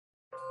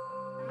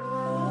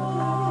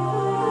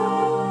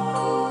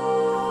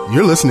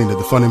You're listening to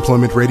the Fun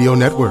Employment Radio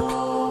Network. The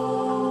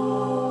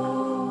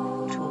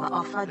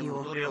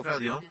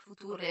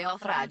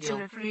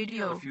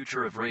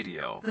future of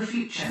radio. The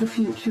future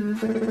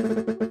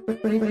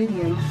of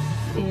radio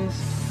is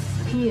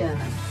here.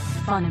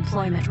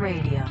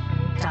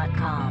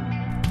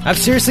 FunemploymentRadio.com. I've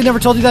seriously never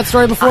told you that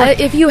story before?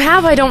 If you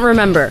have, I don't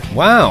remember.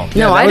 Wow.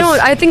 No, I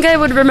don't. I think I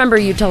would remember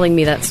you telling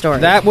me that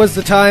story. That was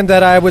the time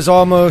that I was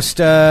almost...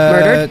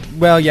 murdered?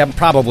 Well, yeah,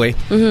 probably.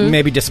 Mm-hmm.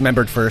 Maybe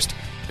dismembered first.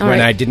 All when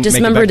right. I didn't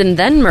dismembered make it and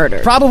then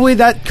murdered. Probably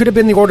that could have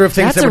been the order of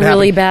things That's that would a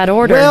really happen. bad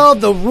order. Well,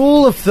 the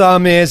rule of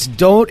thumb is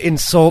don't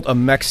insult a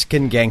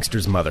Mexican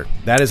gangster's mother.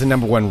 That is a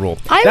number one rule.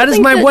 That is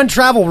my one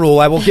travel rule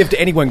I will give to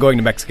anyone going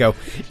to Mexico.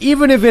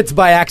 Even if it's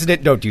by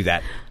accident, don't do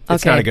that.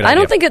 It's not a good idea. I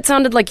don't think it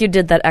sounded like you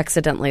did that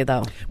accidentally,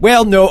 though.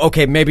 Well, no,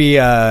 okay, maybe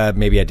I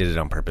did it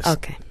on purpose.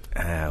 Okay.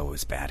 It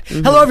was bad.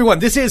 Mm-hmm. Hello, everyone.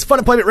 This is Fun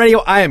Employment Radio.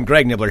 I am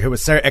Greg Nibbler, here with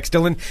Sarah X.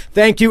 Dillon.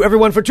 Thank you,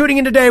 everyone, for tuning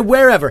in today,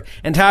 wherever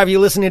and however you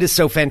listen. It is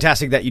so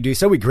fantastic that you do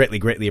so. We greatly,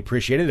 greatly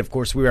appreciate it. Of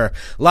course, we are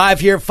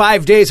live here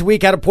 5 days a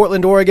week out of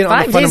Portland, Oregon.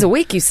 5 days a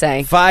week, you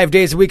say? 5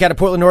 days a week out of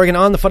Portland, Oregon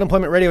on the Fun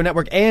Employment Radio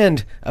Network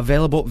and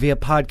available via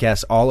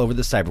podcasts all over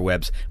the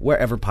cyberwebs,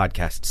 wherever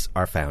podcasts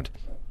are found.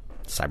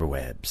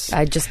 Cyberwebs.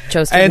 I just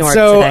chose to ignore it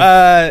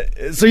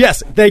today. So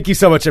yes, thank you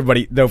so much,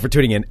 everybody, though, for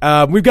tuning in.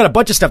 We've got a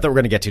bunch of stuff that we're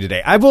going to get to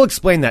today. I will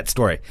explain that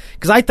story,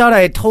 because I thought I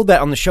had told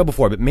that on the show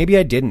before, but maybe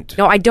I didn't.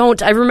 No, I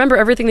don't. I remember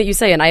everything that you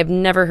say, and I have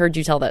never heard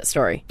you tell that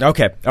story.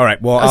 Okay, all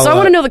right. Well, so I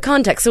want to know the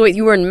context. So wait,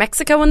 you were in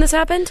Mexico when this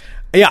happened?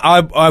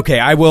 Yeah, okay,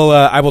 I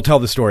will tell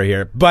the story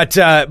here. But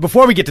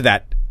before we get to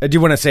that, I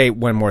do want to say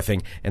one more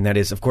thing, and that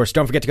is, of course,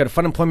 don't forget to go to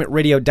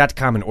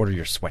funemploymentradio.com and order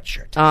your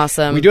sweatshirt.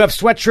 Awesome. We do have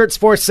sweatshirts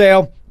for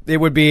sale. It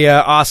would be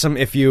awesome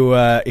if you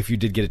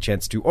did get a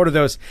chance to order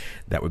those.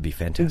 That would be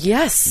fantastic.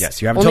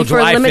 Yes. You have until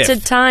July 5th. Only for a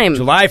limited time.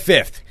 July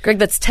 5th. Greg,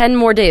 that's 10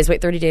 more days.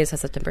 Wait, 30 days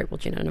has September, April,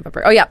 June,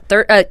 November. Oh, yeah,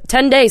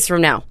 10 days from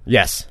now.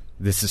 Yes.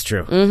 This is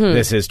true. Mm-hmm.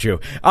 This is true.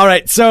 All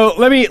right, so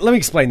let me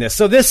explain this.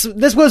 So this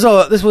was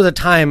a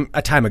time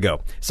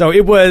ago. So I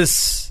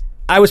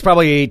was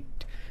probably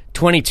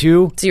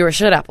 22. So you were a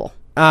shit apple.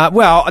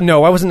 Well,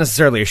 no, I wasn't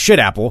necessarily a shit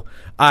apple.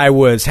 I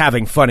was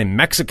having fun in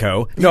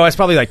Mexico. No, I was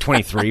probably like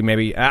 23,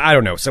 maybe. I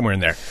don't know, somewhere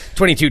in there.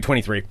 22,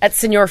 23. At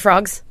Senor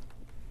Frogs?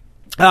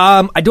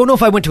 I don't know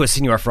if I went to a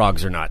Senor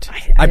Frogs or not.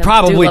 I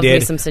probably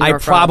did. I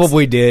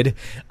probably did.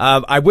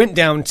 I went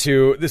down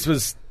to, it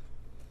was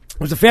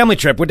a family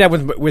trip. Went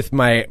down with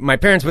my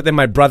parents, but then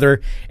my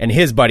brother and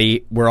his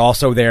buddy were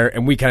also there,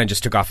 and we kind of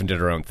just took off and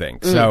did our own thing.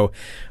 So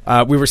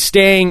we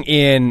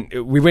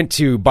went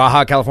to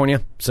Baja,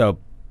 California. So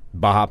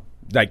Baja.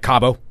 Like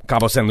Cabo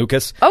San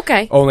Lucas.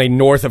 Okay. Only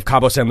north of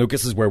Cabo San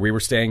Lucas is where we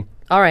were staying.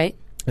 All right.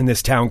 In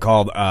this town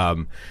called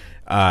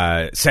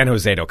San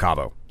Jose del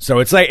Cabo. So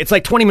it's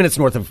like 20 minutes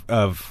north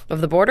of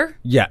the border?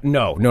 Yeah,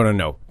 no.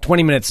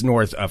 20 minutes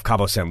north of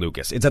Cabo San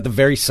Lucas. It's at the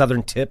very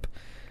southern tip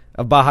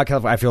of Baja,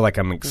 California. I feel like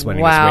I'm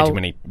explaining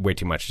this way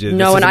too much.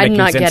 No, and I'm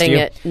not getting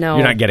it. No.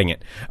 You're not getting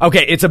it.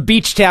 Okay, it's a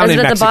beach town in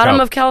Mexico. Is it at the bottom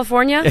of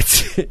California?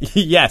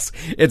 Yes,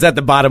 it's at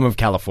the bottom of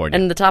California.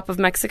 And the top of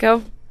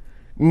Mexico?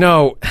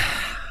 No.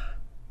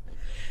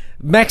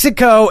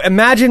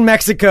 Imagine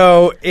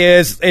Mexico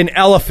is an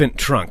elephant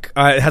trunk.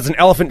 It has an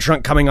elephant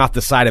trunk coming off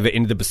the side of it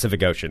into the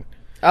Pacific Ocean.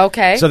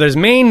 Okay. So there's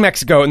main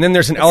Mexico, and then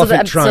there's an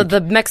elephant trunk. So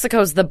the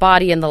Mexico's the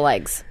body and the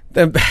legs.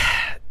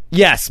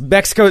 Yes,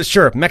 Mexico's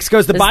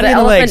the body and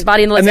the legs.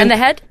 Body and the legs, and the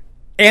head?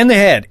 And the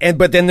head.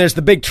 But then there's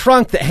the big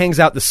trunk that hangs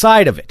out the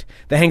side of it.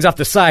 That hangs off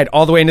the side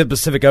all the way into the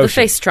Pacific Ocean.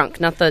 The face trunk,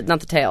 not the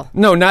tail.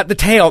 No, not the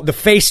tail. The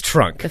face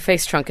trunk. The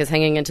face trunk is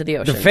hanging into the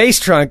ocean. The face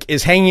trunk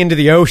is hanging into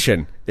the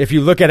ocean if you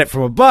look at it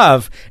from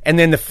above, and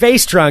then the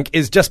face trunk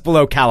is just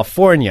below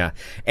California,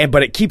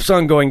 but it keeps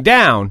on going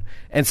down.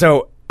 And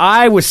so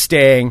I was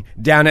staying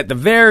down at the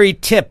very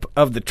tip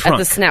of the trunk. At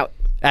the snout.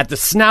 At the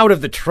snout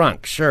of the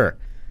trunk, sure.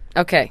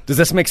 Okay. Does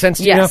this make sense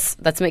to you now? Yes,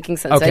 that's making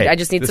sense. Okay. I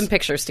just need some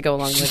pictures to go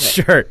along with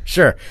it.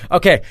 Sure.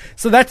 Okay,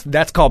 so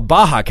that's called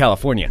Baja,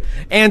 California.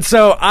 And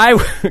so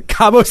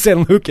Cabo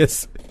San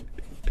Lucas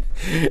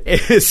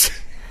is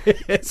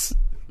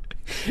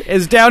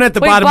down at the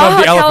bottom Baja,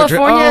 of the elephant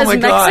trunk. California Oh is my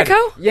God.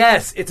 Mexico?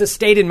 Yes, it's a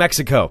state in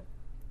Mexico.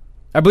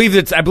 I believe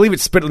it's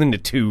split into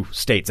 2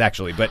 states,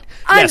 actually, but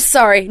I'm yes.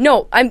 sorry.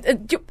 No,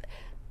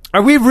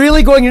 Are we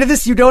really going into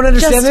this? You don't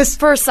understand this? Just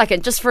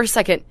for a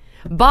second.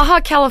 Baja,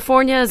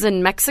 California is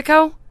in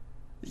Mexico?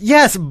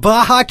 Yes,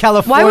 Baja,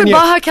 California. Why would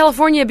Baja,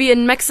 California be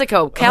in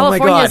Mexico?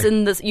 California is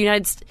in the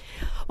United States.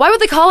 Why would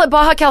they call it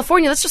Baja,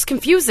 California? That's just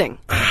confusing.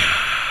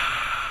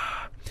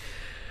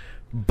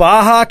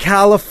 Baja,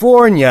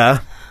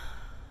 California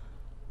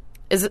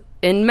is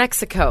in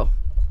Mexico.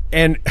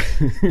 And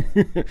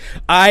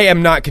I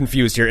am not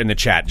confused here in the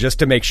chat, just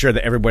to make sure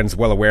that everyone's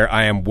well aware.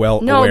 I am aware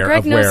of where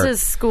Greg knows his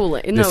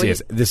schooling.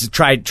 This is.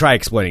 Try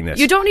explaining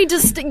this. You don't need to.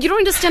 You don't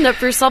need to stand up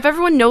for yourself.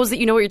 Everyone knows that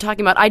you know what you're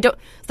talking about.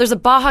 There's a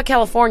Baja,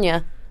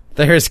 California.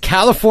 There's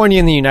California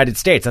in the United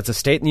States. That's a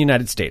state in the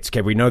United States.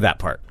 Okay, we know that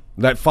part.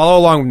 Follow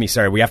along with me.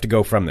 Sorry, we have to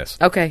go from this.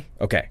 Okay.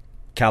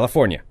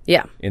 California.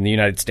 Yeah. In the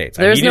United States.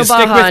 There's no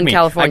Baja in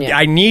California.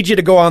 I need you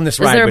to go on this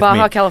ride with me. Is there a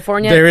Baja,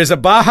 California? There is a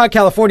Baja,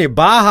 California.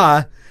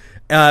 Baja,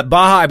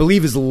 I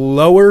believe, is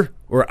lower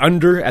or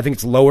under. I think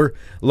it's lower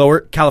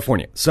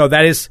California. So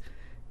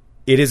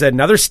it is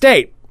another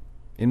state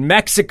in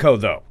Mexico,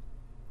 though.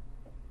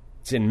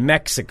 It's in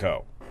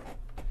Mexico.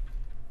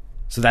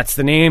 So that's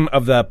the name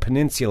of the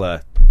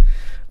peninsula.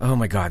 Oh,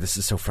 my God, this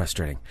is so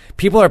frustrating.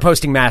 People are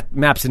posting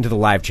maps into the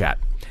live chat.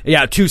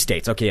 Yeah, 2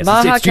 states. Okay, yes,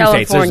 Baja, it's 2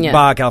 California. states. There's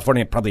Baja,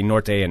 California, probably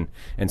Norte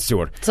and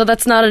Sur. So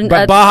that's not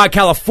But Baja,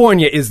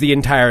 California is the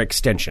entire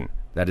extension.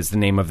 That is the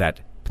name of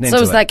that peninsula.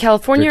 So is that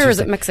California or is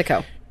it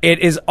Mexico? It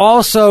is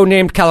also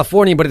named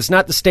California, but it's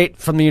not the state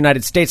from the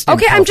United States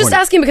named California. I'm just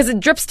asking because it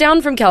drips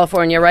down from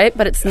California, right?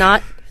 But it's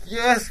not...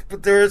 Yes,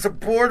 but there is a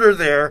border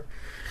there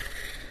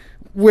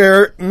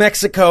where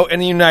Mexico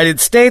and the United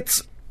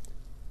States...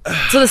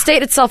 So the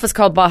state itself is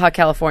called Baja,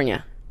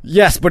 California.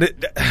 Yes, but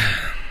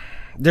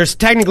there's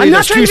technically I'm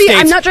there's 2 states.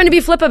 I'm not trying to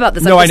be flip about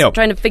this. No, I'm just I know.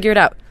 Trying to figure it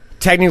out.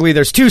 Technically,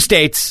 there's 2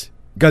 states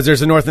because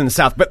there's the north and the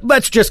south. But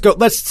let's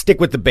stick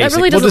with the basic. That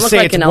really doesn't look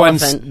like an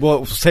elephant.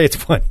 We'll say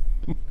it's one.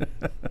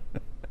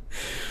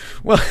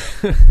 Well,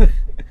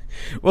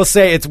 we'll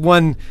say it's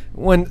one.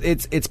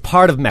 It's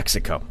part of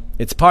Mexico.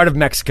 It's part of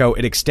Mexico.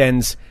 It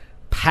extends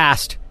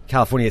past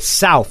California,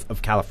 south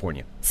of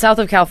California. South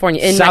of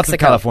California, in Mexico. Mexico. South of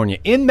California.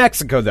 In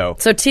Mexico, though.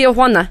 So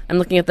Tijuana, I'm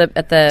looking at the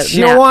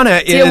Tijuana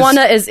map.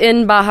 Tijuana is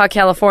in Baja,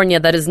 California.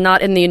 That is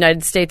not in the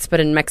United States, but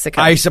in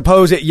Mexico. I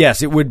suppose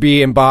it would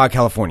be in Baja,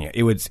 California.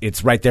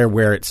 It's right there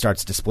where it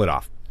starts to split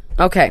off.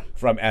 Okay.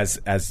 From, as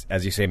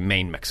you say,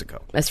 Maine,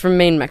 Mexico. It's from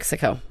Maine,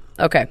 Mexico.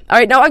 Okay. All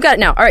right, now I've got it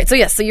now. All right, so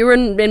yes, so you were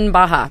in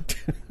Baja,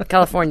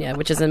 California,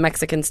 which is a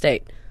Mexican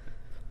state.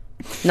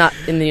 Not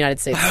in the United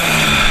States.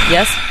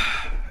 Yes?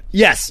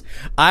 Yes,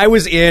 I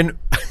was in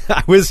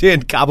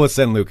Cabo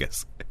San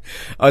Lucas.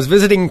 I was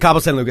visiting Cabo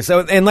San Lucas. So,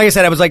 and like I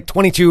said, I was like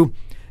 22,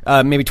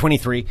 maybe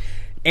 23,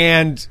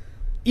 and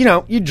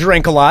you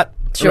drink a lot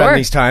around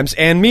these times.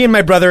 And me and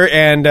my brother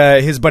and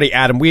his buddy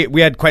Adam,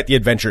 we had quite the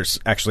adventures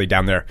actually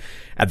down there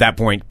at that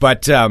point.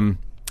 But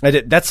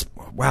that's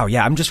wow,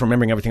 yeah. I'm just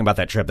remembering everything about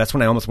that trip. That's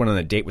when I almost went on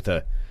a date with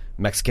a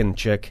Mexican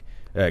chick.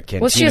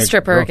 Was she a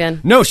stripper girl.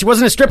 Again? No, she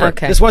wasn't a stripper.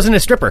 Okay. This wasn't a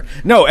stripper.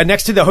 No, and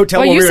next to the hotel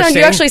where we were staying.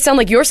 You actually sound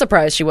like you're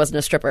surprised she wasn't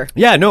a stripper.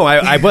 Yeah, no,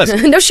 I was.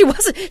 No, she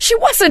wasn't. She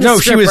wasn't no, a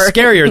stripper. No, she was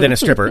scarier than a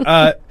stripper.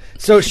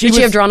 Did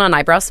she have drawn-on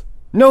eyebrows?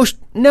 No.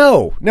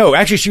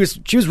 Actually, she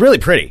was really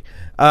pretty.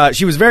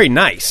 She was very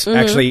nice,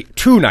 actually,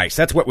 too nice.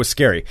 That's what was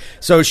scary.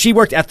 So she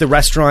worked at the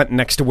restaurant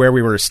next to where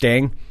we were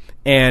staying.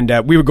 And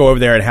we would go over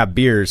there and have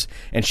beers.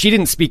 And she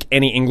didn't speak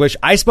any English.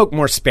 I spoke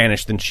more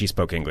Spanish than she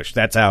spoke English.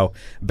 That's how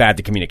bad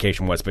the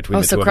communication was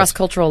between the two of us. Oh, so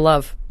cross-cultural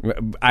love.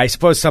 I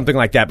suppose something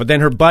like that. But then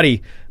her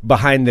buddy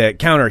behind the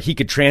counter, he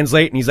could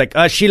translate. And he's like,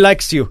 she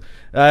likes you.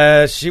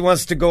 She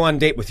wants to go on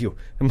date with you.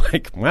 I'm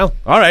like, well,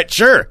 all right,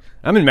 sure.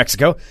 I'm in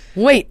Mexico.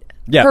 Wait.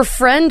 Yeah. Her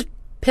friend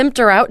pimped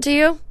her out to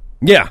you?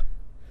 Yeah.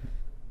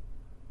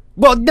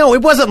 Well, no,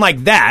 it wasn't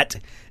like that.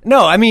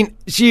 No, I mean,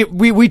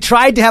 we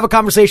tried to have a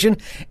conversation,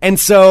 and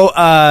so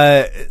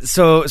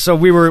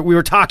we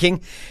were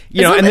talking,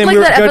 and then like we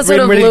were that episode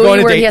of ready to go on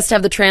Louis a where date. he has to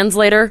have the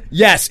translator.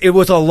 Yes, it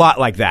was a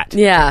lot like that.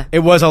 Yeah, it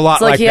was a lot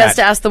like that. He that. has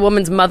to ask the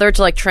woman's mother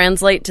to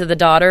translate to the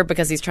daughter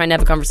because he's trying to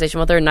have a conversation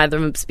with her, and neither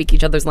of them speak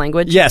each other's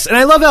language. Yes, and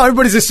I love how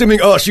everybody's assuming,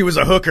 she was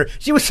a hooker.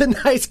 She was a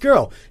nice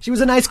girl.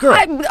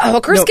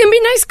 Hookers can be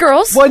nice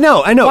girls. Well,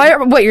 no, I know.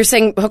 What you're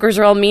saying? Hookers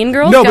are all mean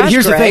girls? No, but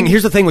here's the thing.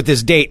 Here's the thing with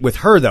this date with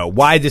her though.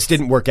 Why this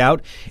didn't work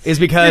out is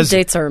because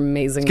dates are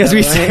amazing. Because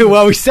we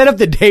set up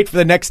the date for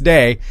the next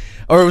day,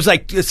 or it was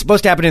it's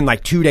supposed to happen in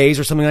 2 days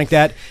or something like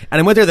that. And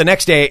I went there the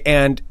next day,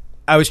 and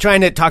I was trying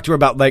to talk to her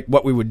about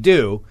what we would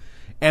do,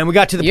 and we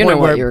got to the point where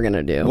what you were going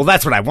to do. Well,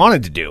 that's what I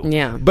wanted to do.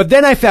 Yeah, but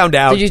then I found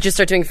out. Did you just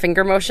start doing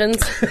finger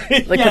motions,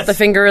 yes. Put the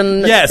finger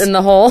in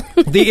the hole?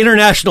 The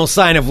international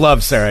sign of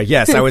love, Sarah.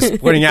 Yes, I was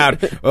pointing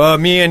out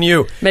me and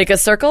you. Make a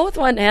circle with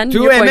one hand.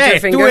 Tu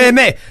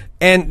me.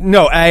 And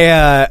no,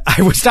 I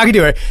was talking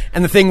to her,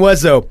 and the thing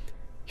was though,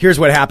 here's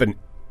what happened.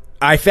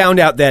 I found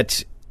out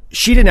that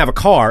she didn't have a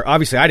car.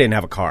 Obviously, I didn't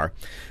have a car.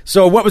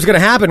 So what was going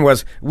to happen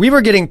was we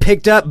were getting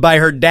picked up by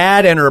her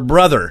dad and her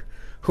brother,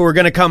 who were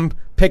going to come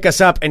pick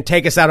us up and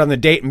take us out on the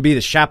date and be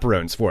the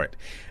chaperones for it.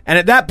 And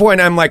at that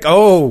point, I'm like,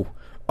 oh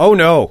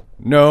no.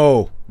 And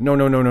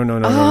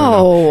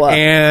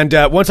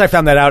once I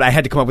found that out, I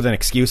had to come up with an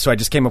excuse. So I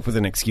just came up with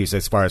an excuse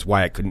as far as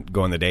why I couldn't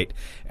go on the date.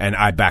 And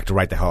I backed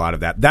right the hell out of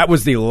that. That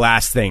was the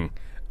last thing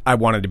I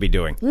wanted to be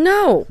doing.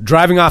 No.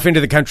 Driving off into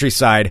the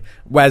countryside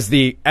as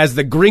the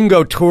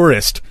gringo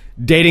tourist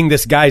dating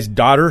this guy's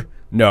daughter?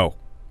 No.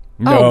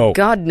 Oh,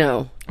 God,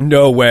 no.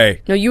 No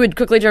way. No, you would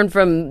quickly turn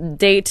from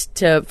date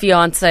to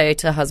fiance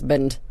to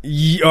husband.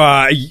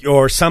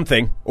 Or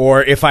something.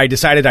 Or if I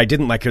decided I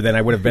didn't like her, then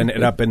I would have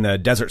been up in the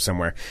desert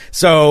somewhere.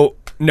 So,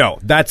 no,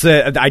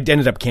 I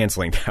ended up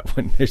canceling that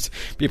one. There's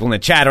people in the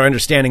chat are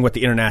understanding what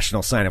the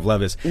international sign of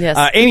love is.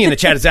 Yes. Amy in the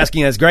chat is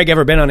asking, has Greg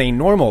ever been on a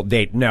normal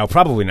date? No,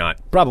 probably not.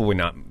 Probably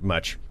not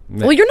much.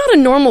 Well, you're not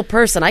a normal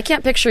person. I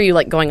can't picture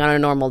you going on a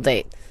normal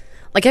date.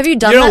 Like, have you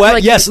done You know that? what?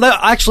 Like, Yes.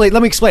 Actually,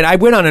 let me explain. I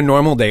went on a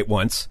normal date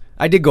once.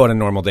 I did go on a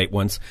normal date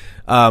once.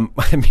 I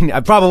mean,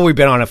 I've probably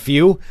been on a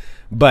few,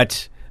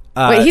 but...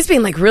 wait, he's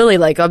being like really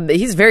like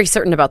he's very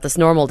certain about this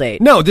normal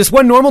date. No, this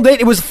one normal date,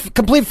 it was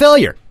complete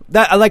failure.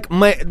 That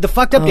the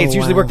fucked up dates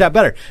usually worked out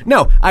better.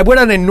 No, I went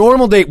on a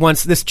normal date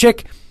once. This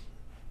chick...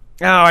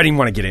 Oh, I didn't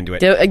want to get into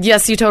it.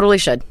 Yes, you totally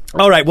should.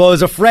 All right. Well, it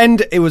was a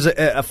friend. It was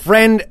a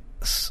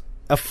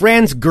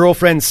friend's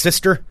girlfriend's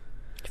sister.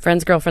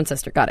 Friend's girlfriend,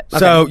 sister. Got it. Okay.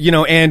 So,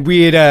 and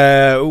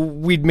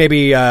we'd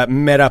maybe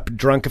met up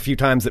drunk a few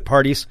times at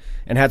parties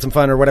and had some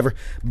fun or whatever.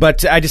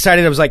 But I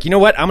decided, I was like, you know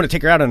what? I'm going to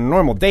take her out on a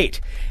normal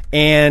date.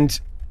 And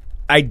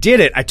I did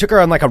it. I took her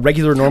on like a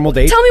regular normal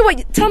date.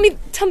 Tell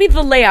me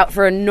the layout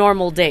for a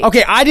normal date.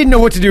 Okay, I didn't know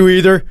what to do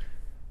either.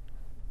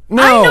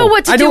 No, I know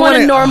what to do on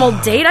a normal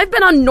date. I've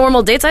been on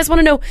normal dates. I just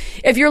want to know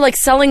if you're like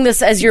selling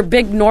this as your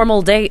big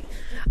normal date.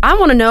 I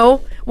want to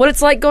know what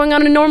it's like going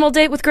on a normal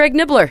date with Greg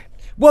Nibbler.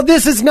 Well,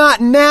 this is not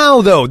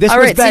now, though. This all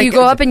was right, back, so you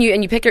go up and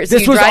you pick her. So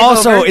this was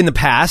also in the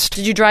past.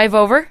 Did you drive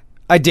over?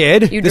 I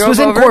did. This was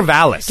in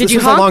Corvallis. This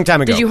was a long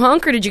time ago. Did you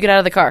honk or did you get out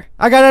of the car?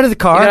 I got out of the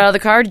car. You got out of the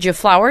car. Did you have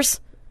flowers?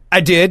 I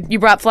did. You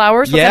brought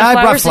flowers? What yeah, kind of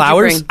I brought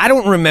flowers. Did you bring? I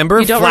don't remember.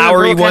 You don't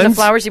flowery remember what ones. kind of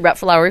flowers? You brought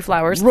flowery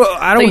flowers.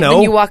 I don't know.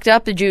 Then you walked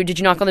up. Did you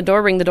knock on the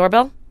door? Ring the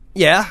doorbell?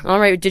 Yeah. All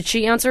right. Did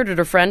she answer? Did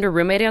her friend or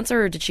roommate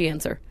answer, or did she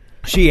answer?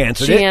 She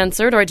answered it. She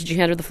answered. All right. Did you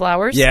hand her the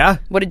flowers? Yeah.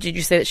 Did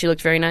you say that she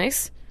looked very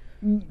nice?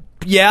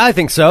 Yeah, I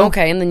think so.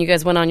 Okay, and then you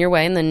guys went on your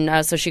way, and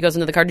then so she goes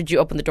into the car. Did you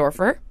open the door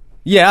for her?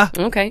 Yeah.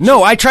 Okay.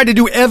 No, I tried to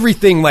do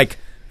everything like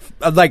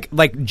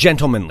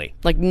gentlemanly.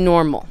 Like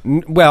normal.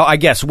 Well, I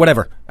guess,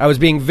 whatever. I was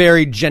being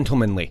very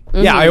gentlemanly.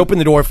 Mm-hmm. Yeah, I opened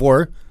the door for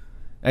her.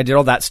 I did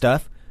all that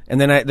stuff.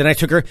 And then I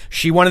took her.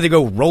 She wanted to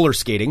go roller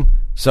skating,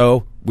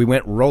 so we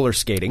went roller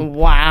skating.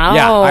 Wow.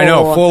 Yeah, I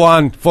know.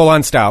 Full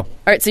on style. All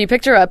right, so you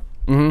picked her up.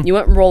 Mm-hmm. You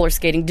went roller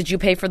skating. Did you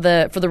pay for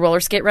the roller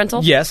skate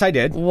rental? Yes, I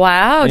did.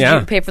 Wow.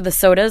 Did you pay for the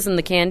sodas and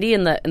the candy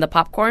and the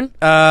popcorn?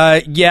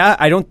 Yeah,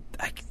 I don't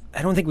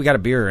think we got a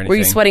beer or anything. Were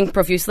you sweating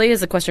profusely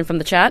is a question from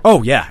the chat.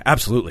 Oh, yeah,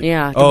 absolutely.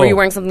 Yeah. Oh. Were you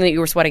wearing something that you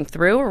were sweating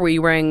through, or were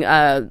you wearing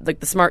like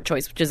the smart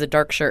choice, which is a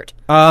dark shirt?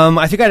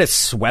 I think I had a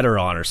sweater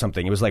on or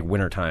something. It was like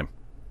wintertime.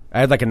 I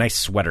had like a nice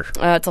sweater.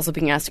 It's also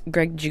being asked,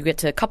 Greg, did you get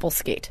to couple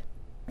skate?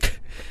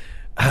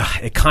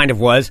 It kind of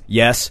was.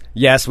 Yes,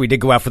 we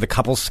did go out for the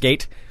couple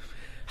skate.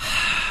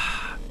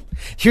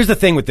 Here's the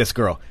thing with this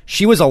girl.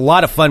 She was a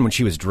lot of fun when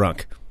she was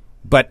drunk.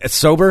 But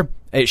sober,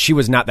 she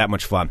was not that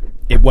much fun.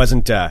 It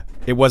wasn't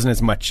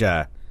as much...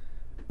 it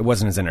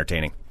wasn't as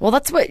entertaining. Well,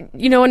 that's what...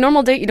 a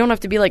normal date, you don't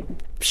have to be, like,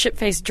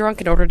 shit-faced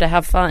drunk in order to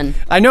have fun.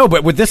 I know,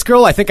 but with this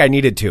girl, I think I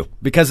needed to.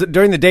 Because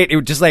during the date, it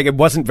was just like... It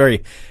wasn't very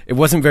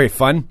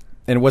fun.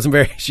 And it wasn't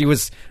very... She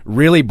was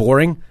really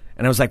boring.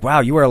 And I was like, wow,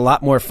 you were a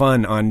lot more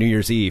fun on New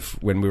Year's Eve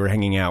when we were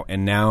hanging out.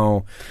 And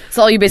now...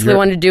 So all you basically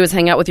wanted to do is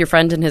hang out with your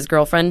friend and his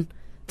girlfriend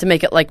to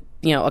make it like,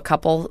 a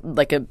couple,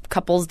 like a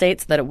couple's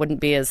date so that it wouldn't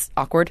be as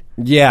awkward?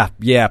 Yeah,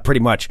 pretty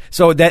much.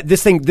 So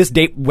this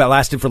date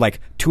lasted for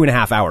like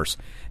 2.5 hours.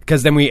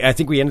 Because then I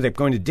think we ended up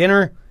going to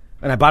dinner,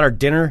 and I bought her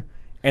dinner,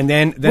 and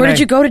then Where did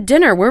you go to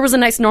dinner? Where was a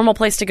nice normal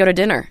place to go to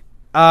dinner?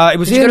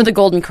 Did you go to the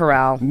Golden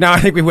Corral? No, I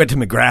think we went to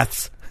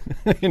McGrath's.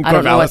 I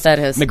don't know what that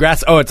is.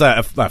 McGrath's. Oh, it's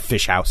a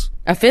fish house.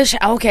 A fish?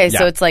 Okay, yeah.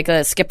 So it's like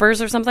a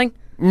Skipper's or something?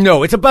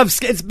 No, it's above.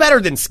 It's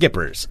better than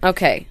Skipper's.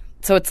 Okay,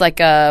 so it's like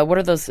what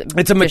are those?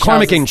 It's a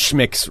McCormick and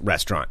Schmick's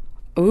restaurant.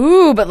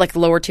 Ooh, but like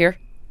lower tier.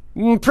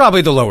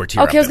 Probably the lower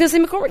tier. Okay, I was gonna say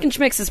McCormick and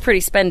Schmick's is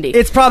pretty spendy.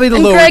 It's probably the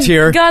and lower Greg,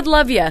 tier. God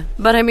love you,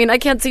 but I mean, I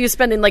can't see you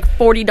spending like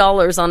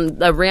 $40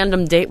 on a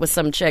random date with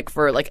some chick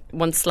for like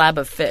one slab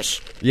of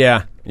fish.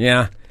 Yeah.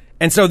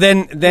 And so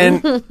then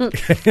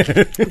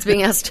it's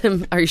being asked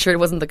him, are you sure it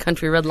wasn't the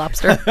Country Red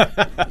Lobster?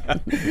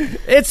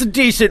 It's a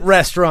decent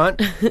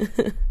restaurant.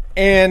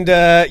 And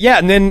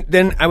and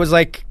then I was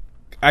like,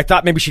 I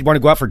thought maybe she'd want to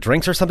go out for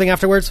drinks or something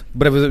afterwards,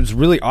 but it was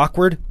really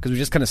awkward because we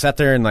just kind of sat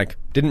there and like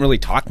didn't really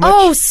talk much.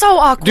 Oh, so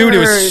awkward. Dude, it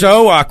was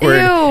so awkward.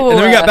 Ew. And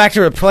then we got back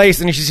to her place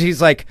and she's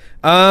like,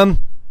 I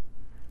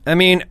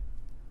mean,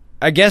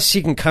 I guess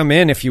she can come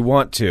in if you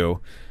want to.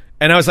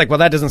 And I was like, well,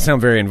 that doesn't sound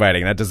very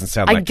inviting. That doesn't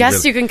sound like... I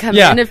guess you can come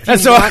in if you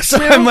want to. So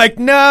to. I'm like,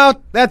 no,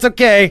 that's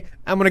okay.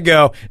 I'm going to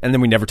go. And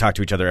then we never talked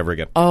to each other ever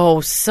again. Oh,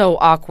 so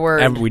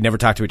awkward. And we never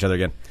talked to each other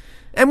again.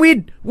 And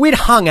we'd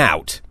hung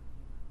out,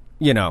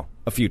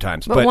 a few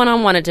times. But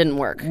one-on-one, it didn't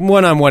work.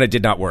 One-on-one, it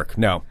did not work,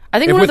 no. I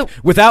think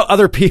without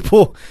other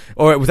people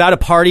or without a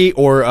party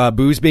or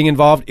booze being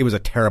involved, it was a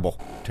terrible,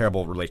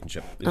 terrible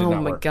relationship. It did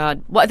not my work.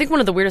 God. Well, I think one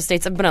of the weirdest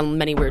dates... I've been on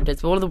many weird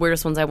dates, but one of the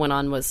weirdest ones I went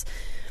on was...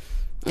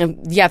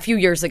 a few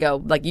years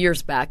ago, like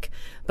years back.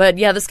 But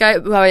yeah, this guy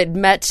who I had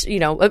met,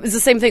 it was the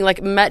same thing.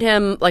 Like, met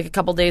him like a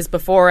couple days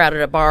before out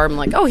at a bar. I'm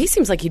like, oh, he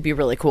seems like he'd be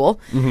really cool.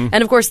 Mm-hmm.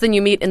 And of course, then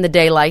you meet in the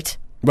daylight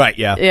Right,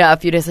 yeah. Yeah, a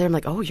few days later, I'm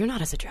like, oh, you're not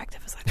as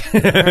attractive as I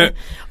thought.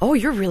 Oh,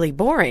 you're really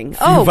boring.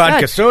 Oh,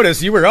 vodka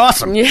sodas, you were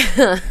awesome.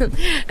 Yeah.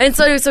 And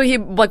so he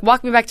like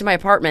walked me back to my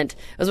apartment.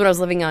 It was when I was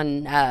living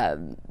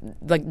on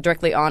like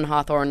directly on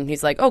Hawthorne.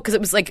 He's like, oh, because it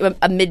was like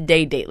a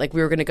midday date. Like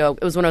we were going to go.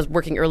 It was when I was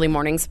working early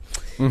mornings.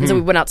 And so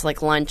we went out to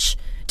like lunch.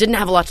 Didn't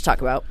have a lot to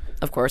talk about,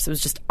 of course. It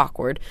was just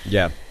awkward.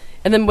 Yeah.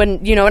 And then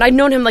when, and I'd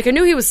known him, like, I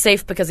knew he was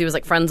safe because he was,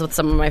 like, friends with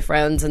some of my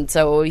friends. And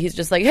so he's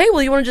just like, hey,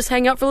 well, you want to just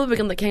hang out for a little bit? We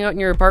can, like, hang out in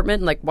your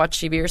apartment and, like, watch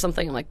TV or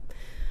something. I'm like,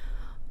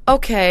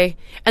 okay.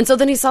 And so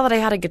then he saw that I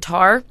had a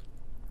guitar.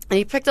 And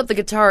he picked up the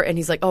guitar and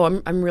he's like,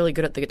 oh, I'm really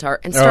good at the guitar.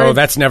 And started,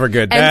 that's never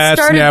good. And that's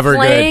started never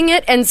playing good.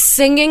 it and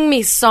singing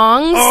me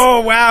songs.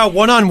 Oh, wow.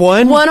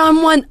 One-on-one?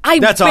 One-on-one.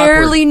 That's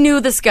barely awkward. knew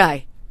this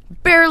guy.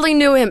 Barely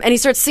knew him, and he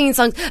starts singing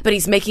songs, but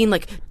he's making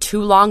like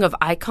too long of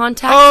eye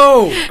contact.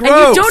 Oh,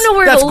 gross. And you don't know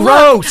where That's to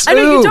gross. look. I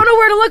know Ooh. you don't know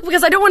where to look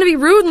because I don't want to be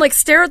rude and like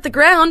stare at the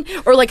ground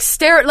or like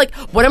stare at like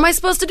what am I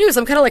supposed to do?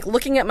 So I'm kind of like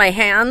looking at my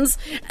hands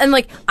and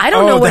like I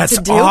don't know what to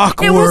do.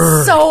 Awkward. It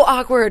was so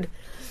awkward.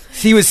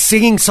 He was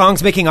singing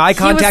songs, making eye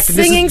contact. He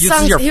was singing this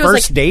songs. is your He was,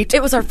 first like, date?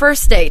 It was our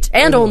first date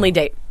and only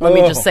date. Let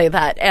me just say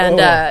that. And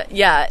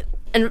yeah.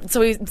 And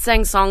so he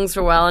sang songs for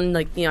a while, and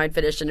like I'd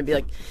finish, and it'd be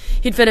like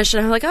he'd finish,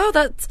 and I'm like, oh,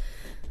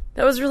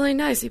 that was really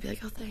nice. He'd be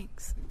like, oh,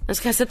 thanks. I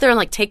just kind of sit there and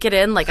like take it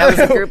in, like I was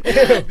a group.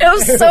 It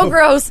was so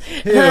gross.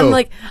 And I'm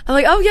like,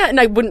 oh yeah, and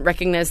I wouldn't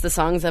recognize the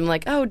songs. I'm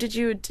like, oh, did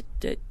you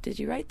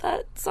write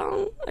that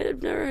song?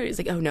 I've never heard. He's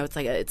like, oh no, it's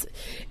like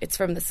it's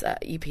from this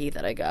EP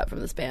that I got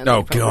from this band.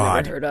 Oh that you've probably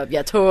God, never heard of.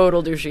 Yeah,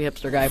 total douchey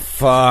hipster guy.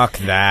 Fuck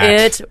that.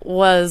 It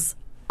was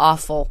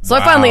awful. So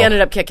I finally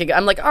ended up kicking.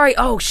 I'm like, all right,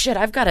 oh shit,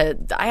 I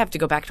have to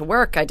go back to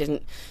work. I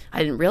didn't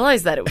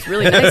realize that. It was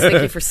really nice.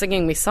 Thank you for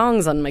singing me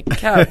songs on my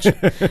couch.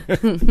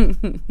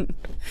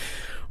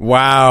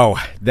 Wow,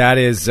 that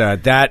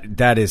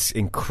is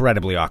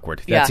incredibly awkward.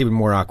 That's Yeah. even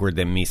more awkward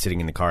than me sitting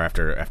in the car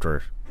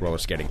after roller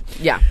skating.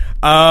 Yeah.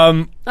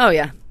 Oh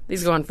yeah.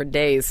 These go on for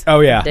days. Oh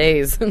yeah.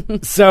 Days.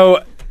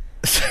 So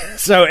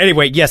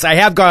anyway, yes, I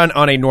have gone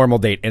on a normal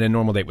date, and a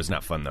normal date was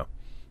not fun though.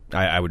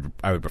 I would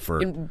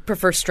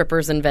Prefer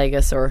strippers in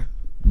Vegas or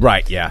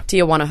right, yeah.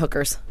 Tijuana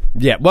hookers.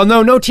 Yeah, well,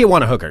 no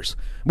Tijuana hookers.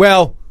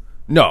 Well,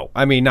 no,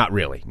 I mean, not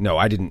really. No,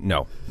 I didn't.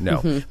 No.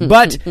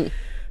 But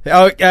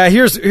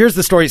here's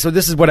the story. So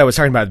this is what I was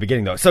talking about at the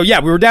beginning, though. So yeah,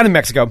 we were down in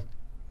Mexico,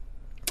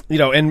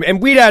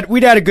 and we'd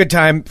had a good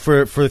time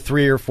for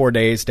 3 or 4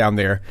 days down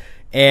there,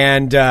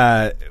 and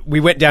we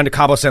went down to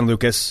Cabo San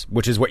Lucas,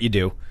 which is what you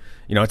do.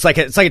 It's like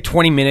a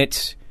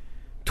 20-minute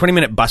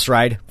bus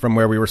ride from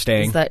where we were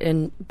staying. Is that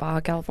in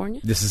Baja, California?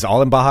 This is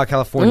all in Baja,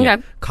 California.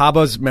 Okay.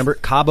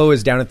 Cabo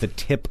is down at the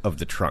tip of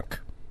the trunk,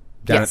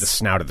 down Yes. at the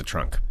snout of the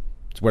trunk.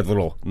 It's where the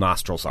little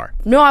nostrils are.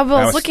 No, I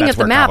was looking that's at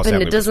the where map, Cabo San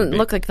and it Lucas would doesn't be.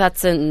 look like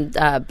that's in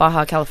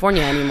Baja,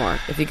 California anymore.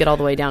 If you get all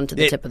the way down to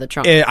the tip of the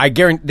trunk. I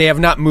guarantee they have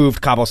not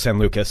moved Cabo San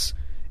Lucas.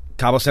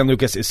 Cabo San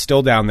Lucas is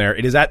still down there.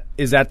 It is at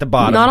the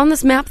bottom. Not on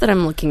this map that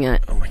I'm looking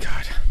at. Oh my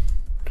god.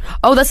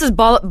 Oh, this is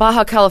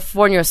Baja,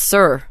 California,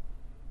 sir.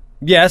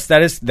 Yes,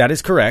 that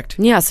is correct.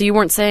 Yeah, so you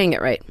weren't saying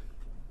it right.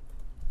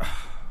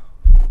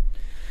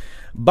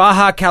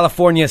 Baja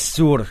California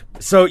Sur.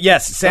 So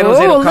yes, San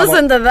Jose del Cabo.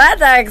 Listen to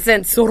that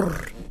accent,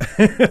 sir.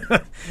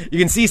 You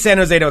can see San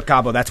Jose del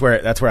Cabo. That's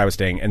where I was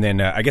staying, and then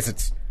I guess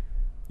it's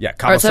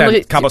Cabo Right, San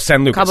Lucas. Cabo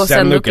San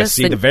San Lucas. Lucas,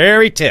 See then- the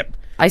very tip.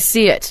 I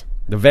see it.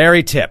 The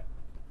very tip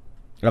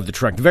of the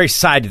trunk. The very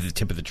side of the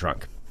tip of the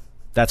trunk.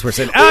 That's where it's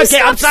saying. Will you Okay,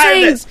 stop I'm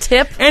sorry. saying This.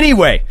 tip?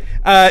 Anyway,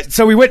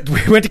 so we went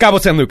to Cabo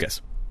San Lucas.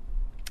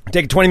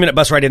 Take a 20-minute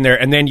bus ride in there,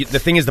 and then the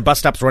thing is the bus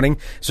stops running,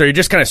 so you're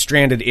just kind of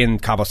stranded in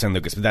Cabo San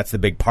Lucas, but that's the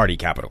big party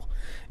capital.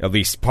 At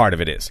least part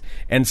of it is.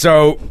 And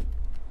so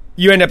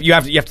you end up you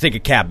have to take a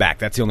cab back.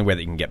 That's the only way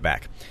that you can get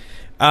back.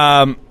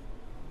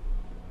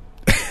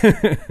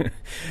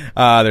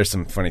 There's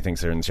some funny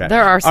things there in the chat.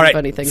 There are some All right,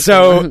 funny things.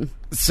 So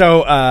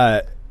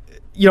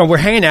we're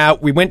hanging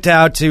out. We went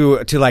out to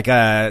like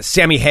a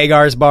Sammy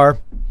Hagar's bar,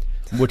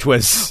 which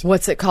was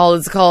What's it called?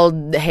 It's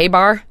called Hay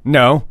Bar.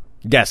 no.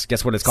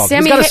 Guess what it's called.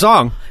 Sammy He's got a Ha-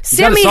 song. He's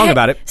got a song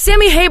about it.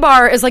 Sammy Hay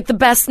Bar is like the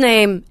best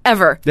name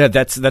ever. Yeah,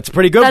 that's a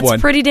pretty good That's one.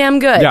 pretty damn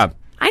good. Yeah.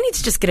 I need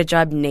to just get a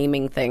job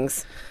naming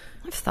things.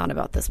 I've thought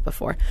about this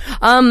before.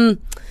 I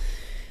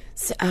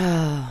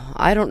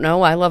don't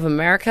know. I Love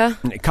America.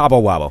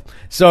 Cabo Wabo.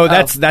 So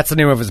that's the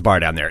name of his bar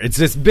down there. It's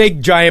this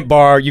big giant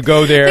bar. You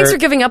go there. Thanks for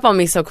giving up on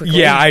me so quickly.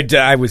 Yeah,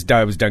 I was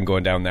done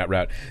going down that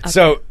route. Okay.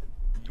 So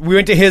we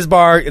went to his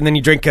bar, and then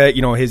you drink.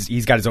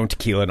 He's got his own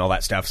tequila and all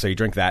that stuff. So you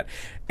drink that,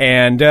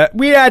 and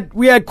we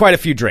had quite a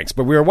few drinks.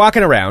 But we were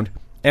walking around,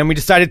 and we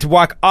decided to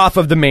walk off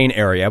of the main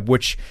area,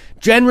 which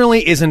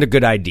generally isn't a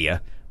good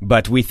idea.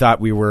 But we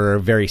thought we were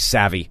very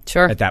savvy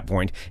at that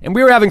point. And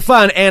we were having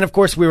fun, and of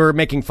course we were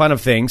making fun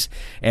of things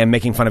and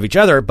making fun of each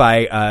other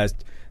by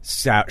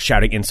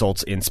shouting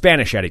insults in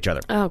Spanish at each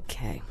other.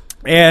 Okay.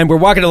 And we're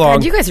walking along.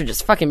 God, you guys are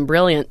just fucking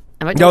brilliant.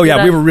 Oh,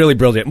 yeah, we were really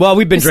brilliant. Well,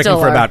 we've been drinking still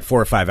for are. about 4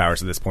 or 5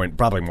 hours at this point,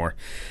 probably more.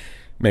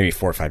 Maybe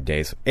 4 or 5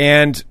 days.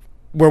 And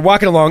we're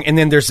walking along, and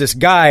then there's this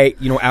guy,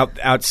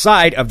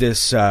 outside of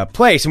this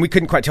place, and we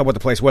couldn't quite tell what the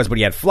place was, but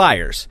he had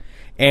flyers.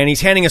 And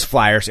he's handing us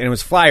flyers, and it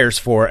was flyers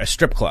for a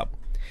strip club.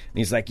 And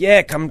he's like,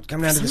 yeah, come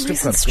down to the strip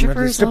club.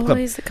 Strippers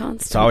always the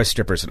constant. It's always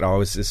strippers. It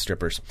always is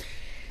strippers.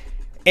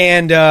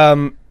 And,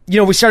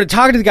 we started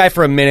talking to the guy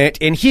for a minute,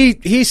 and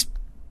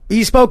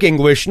he spoke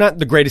English, not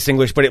the greatest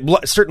English,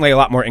 but certainly a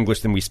lot more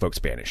English than we spoke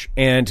Spanish.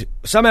 And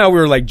somehow we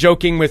were, like,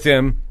 joking with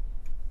him,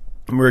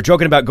 and we were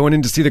joking about going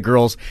in to see the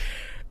girls.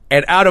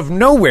 And out of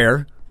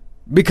nowhere,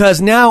 because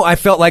now I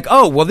felt like,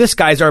 oh, well, this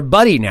guy's our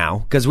buddy now,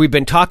 because we've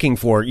been talking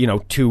for,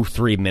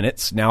 2-3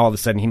 minutes. Now all of a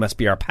sudden he must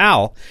be our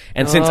pal.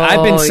 And since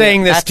I've been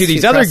saying this to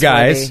these other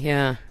guys,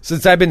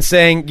 since I've been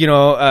saying,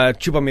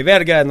 chupa mi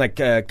verga and like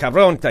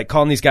cabrón, like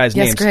calling these guys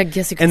names. Yes, Greg,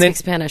 yes, you can speak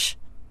Spanish.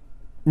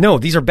 No,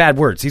 these are bad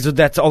words.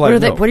 That's all I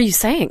know. What are you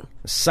saying?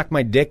 Suck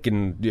my dick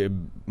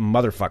and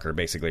motherfucker,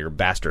 basically, or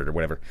bastard or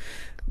whatever.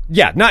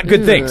 Yeah, not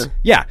good things.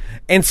 Yeah.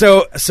 And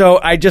so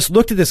I just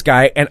looked at this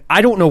guy, and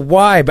I don't know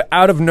why, but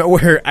out of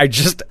nowhere,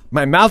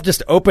 my mouth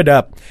just opened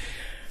up.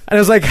 And I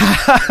was like,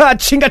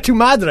 chinga tu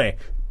madre,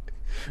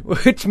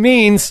 which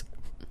means,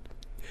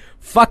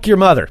 fuck your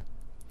mother.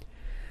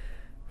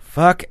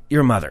 Fuck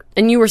your mother.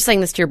 And you were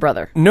saying this to your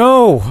brother?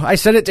 No, I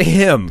said it to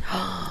him.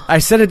 I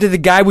said it to the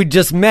guy we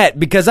just met,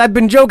 because I've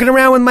been joking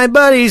around with my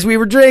buddies. We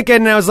were drinking,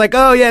 and I was like,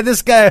 oh, yeah,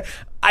 this guy.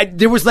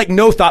 There was, like,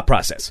 no thought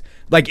process.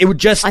 Like, it would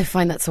just... I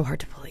find that so hard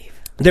to believe.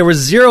 There was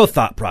zero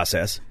thought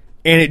process,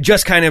 and it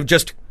just kind of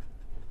just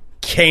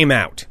came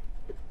out.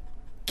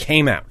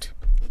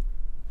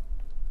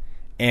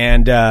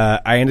 And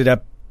I ended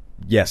up,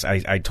 yes,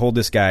 I told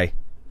this guy,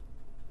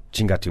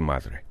 chinga tu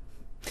madre.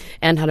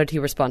 And how did he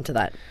respond to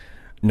that?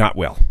 Not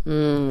well.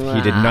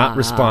 He did not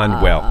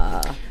respond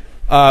well.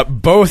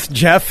 Both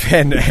Jeff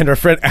and our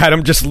friend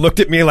Adam just looked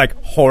at me like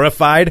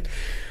horrified.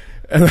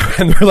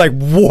 And they're like,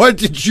 what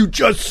did you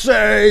just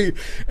say?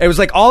 It was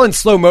like all in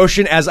slow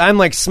motion as I'm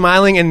like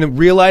smiling and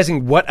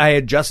realizing what I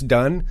had just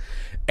done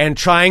and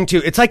trying to.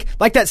 It's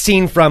like that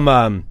scene from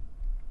A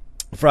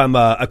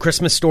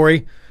Christmas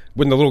Story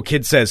when the little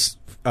kid says,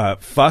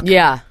 fuck.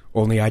 Yeah.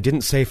 Only I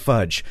didn't say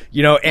fudge,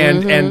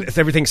 and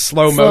everything's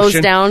slow Slows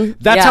motion. Down.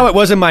 That's how it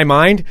was in my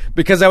mind,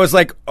 because I was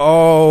like,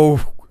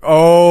 oh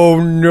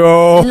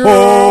no.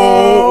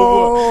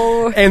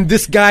 And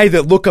this guy,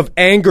 the look of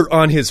anger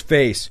on his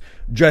face,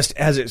 just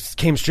as it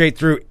came straight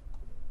through,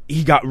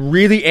 he got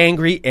really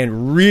angry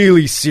and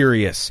really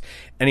serious.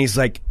 And he's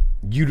like,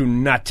 you do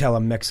not tell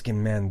a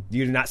Mexican man.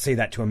 You do not say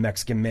that to a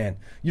Mexican man.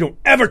 You don't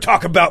ever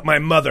talk about my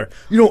mother.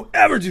 You don't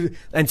ever do.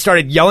 And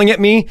started yelling at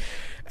me.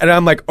 And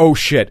I'm like, oh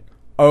shit.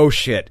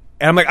 And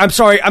I'm like, I'm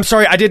sorry.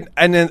 I didn't.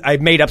 And then I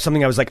made up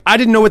something. I was like, I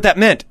didn't know what that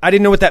meant. I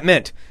did know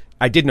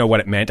what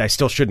it meant. I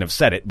still shouldn't have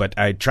said it, but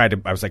I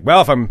was like,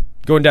 well, if I'm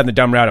going down the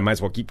dumb route, I might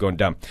as well keep going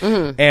dumb.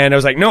 And I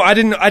was like, no, I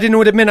didn't know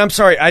what it meant. I'm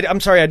sorry. I'm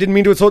sorry. I didn't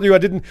mean to insult you. I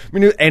didn't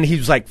mean to. And he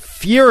was like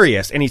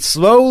furious, and he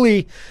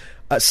slowly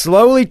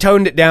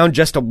toned it down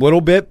just a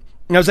little bit.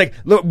 And I was like,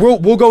 look,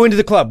 we'll go into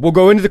the club.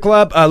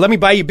 Let me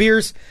buy you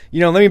beers.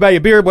 Let me buy you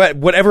a beer.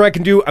 Whatever I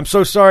can do. I'm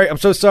so sorry.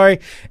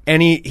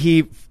 And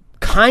he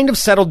kind of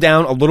settled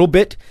down a little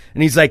bit,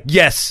 and he's like,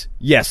 yes,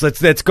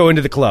 let's go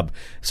into the club.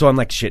 So I'm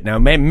like, shit, now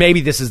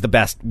maybe this is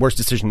the worst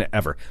decision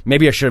ever.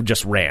 Maybe I should have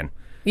just ran.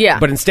 Yeah.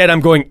 But instead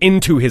I'm going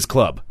into his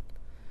club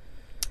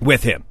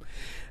with him.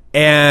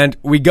 And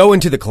we go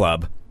into the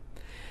club,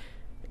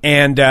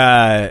 and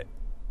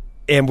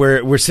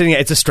we're sitting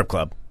it's a strip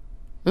club.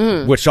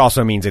 Which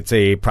also means it's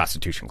a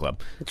prostitution club.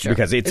 Sure.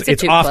 Because it's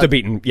off club.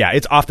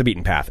 It's off the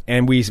beaten path.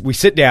 And we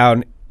sit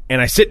down, and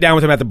I sit down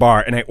with him at the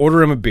bar, and I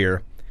order him a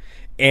beer.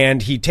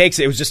 And he takes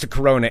it was just a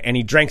Corona, and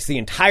he drinks the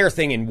entire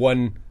thing in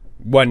one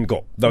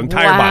gulp. The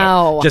entire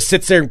bottle. Just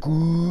sits there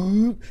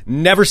and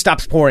never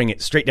stops pouring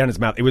it straight down his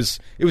mouth. It was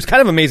kind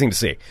of amazing to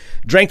see.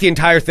 Drank the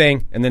entire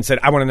thing and then said,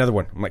 I want another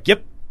one. I'm like,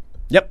 yep,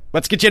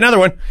 let's get you another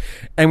one.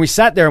 And we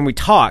sat there and we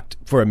talked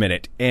for a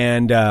minute.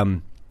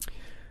 And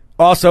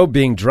also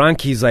being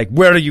drunk, he's like,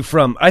 where are you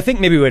from? I think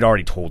maybe we had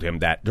already told him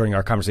that during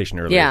our conversation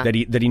earlier, that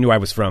he knew I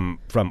was from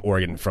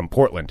Oregon, from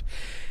Portland.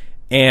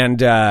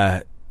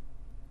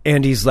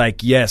 And he's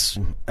like, yes,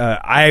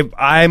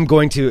 I'm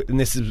going to, and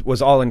this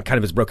was all in kind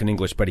of his broken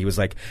English, but he was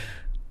like,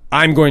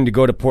 I'm going to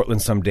go to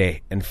Portland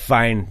someday and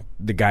find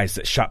the guys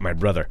that shot my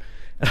brother.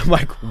 And I'm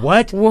like,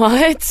 what?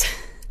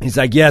 He's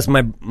like, yes,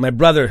 my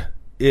brother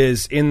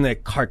is in the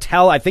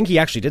cartel. I think he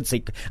actually did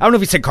say, I don't know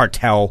if he said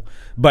cartel,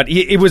 but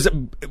it was,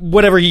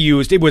 whatever he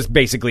used, it was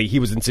basically, he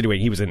was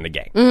insinuating he was in the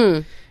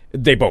gang.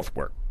 They both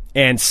were.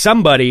 And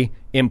somebody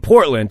in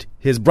Portland,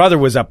 his brother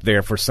was up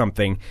there for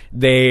something.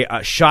 They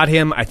shot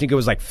him, I think it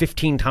was like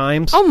 15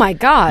 times. Oh, my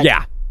God.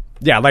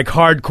 Yeah, like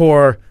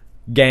hardcore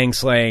gang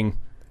slaying.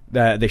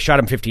 They shot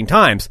him 15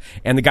 times,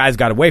 and the guys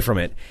got away from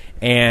it.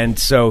 And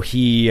so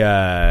he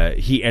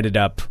ended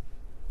up...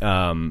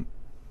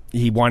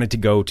 he wanted to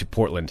go to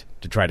Portland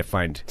to try to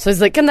find... So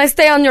he's like, can I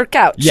stay on your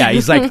couch? Yeah,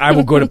 he's like, I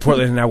will go to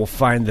Portland and I will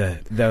find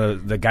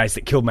the guys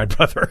that killed my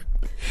brother.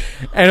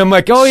 And I'm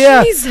like, oh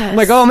yeah. Jesus. I'm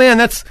like, oh man,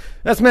 that's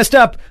messed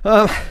up.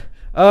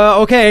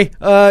 okay,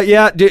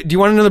 yeah, do you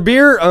want another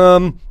beer?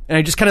 And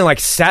I just kind of like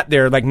sat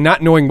there, like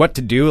not knowing what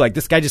to do. Like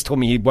this guy just told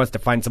me he wants to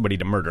find somebody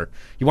to murder.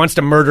 He wants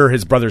to murder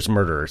his brother's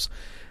murderers.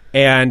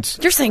 And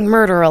you're saying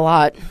murder a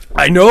lot.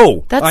 I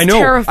know. That's I know.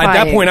 terrifying. At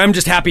that point, I'm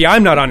just happy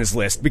I'm not on his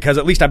list because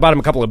at least I bought him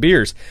a couple of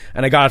beers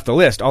and I got off the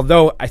list.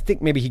 Although I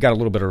think maybe he got a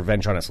little bit of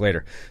revenge on us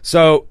later.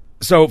 So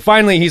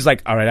finally, he's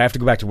like, "All right, I have to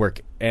go back to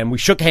work." And we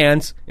shook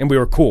hands and we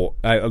were cool.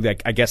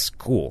 I guess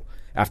cool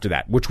after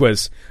that, which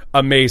was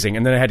amazing.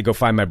 And then I had to go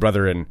find my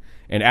brother and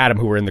Adam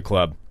who were in the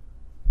club.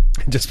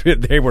 Just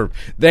they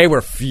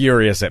were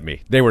furious at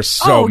me. They were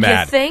so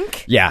mad. You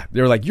think? Yeah, they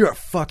were like, "You're a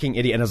fucking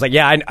idiot." And I was like,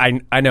 "Yeah,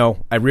 I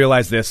know. I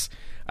realize this.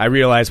 I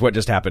realize what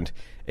just happened.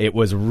 It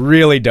was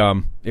really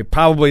dumb. It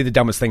probably the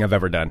dumbest thing I've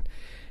ever done,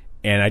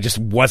 and I just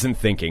wasn't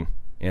thinking."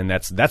 And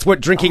that's what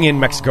drinking in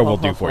Mexico will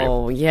do for you.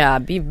 Oh yeah,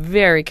 be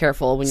very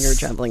careful when you're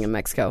traveling in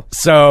Mexico.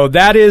 So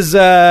that is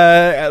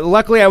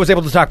luckily I was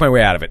able to talk my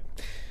way out of it.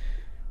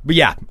 But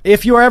yeah,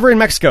 if you are ever in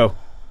Mexico,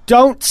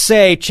 don't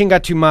say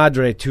 "chinga tu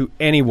madre" to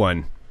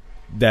anyone.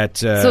 That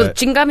so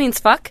chinga means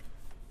fuck?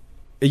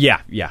 Yeah.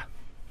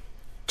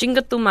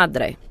 Chinga tu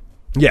madre.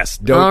 Yes,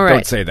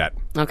 don't say that.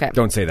 Okay.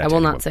 Don't say that. I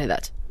will not say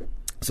that.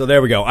 So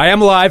there we go. I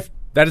am alive.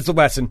 That is the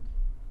lesson.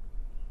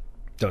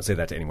 Don't say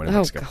that to anyone in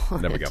Mexico.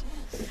 God. There we go.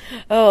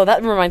 Oh,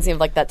 that reminds me of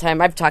like that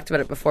time. I've talked about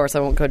it before, so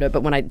I won't go to it.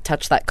 But when I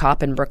touched that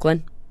cop in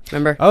Brooklyn,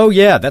 remember? Oh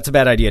yeah, that's a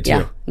bad idea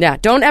too. Yeah.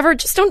 Don't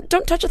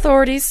touch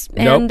authorities,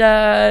 Nope.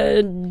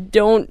 And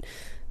don't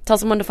tell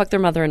someone to fuck their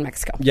mother in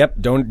Mexico. Yep.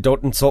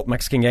 Don't insult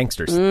Mexican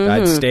gangsters.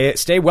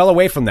 Stay well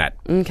away from that.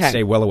 Okay.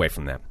 Stay well away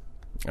from that.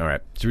 All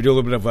right. Should we do a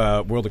little bit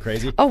of World of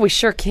Crazy? Oh, we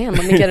sure can.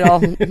 Let me get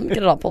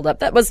it all pulled up.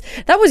 That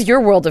was your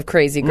World of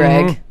Crazy,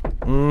 Greg.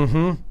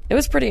 Mm-hmm. It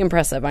was pretty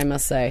impressive, I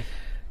must say.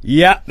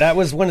 Yeah, that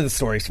was one of the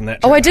stories from that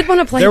trip. Oh, I did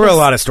want to play There were this. a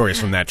lot of stories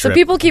from that trip. So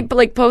people keep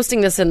like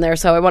posting this in there.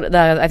 So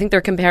I think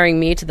they're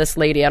comparing me to this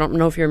lady. I don't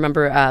know if you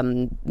remember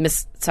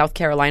Miss South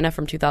Carolina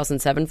from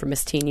 2007 from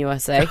Miss Teen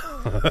USA.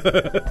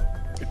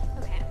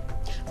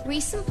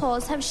 Recent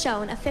polls have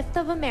shown a fifth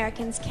of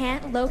Americans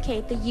can't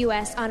locate the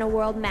U.S. on a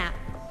world map.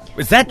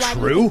 Is that Why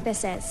true? do you think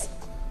this is?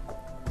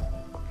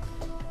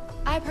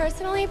 I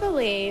personally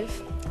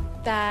believe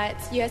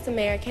that U.S.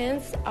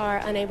 Americans are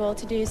unable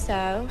to do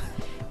so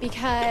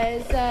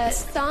because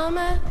some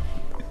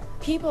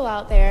people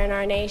out there in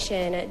our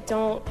nation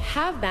don't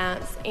have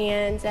maps,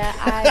 and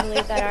I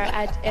believe that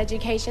our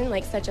education,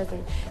 like such as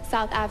in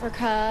South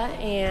Africa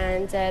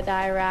and the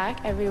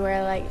Iraq,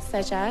 everywhere like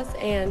such as,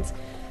 and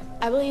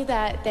I believe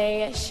that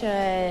they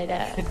should,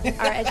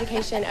 our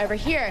education over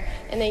here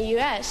in the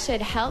U.S. should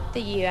help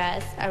the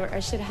U.S. or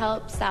should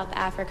help South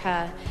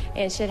Africa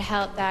and should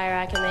help the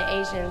Iraq and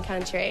the Asian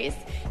countries,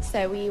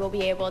 so we will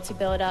be able to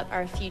build up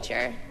our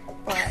future.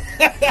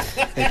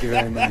 Thank you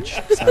very much,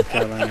 South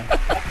Carolina.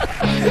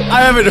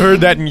 I haven't heard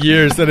that in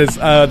years. That's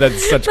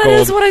such That gold.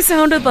 is what I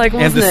sounded like,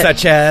 wasn't And the it?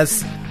 such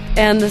as.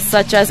 And the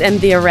such as,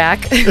 and the Iraq.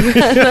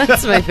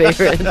 That's my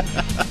favorite.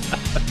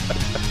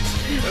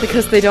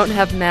 Because they don't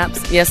have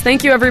maps. Yes,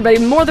 thank you, everybody.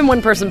 More than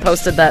one person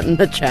posted that in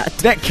the chat.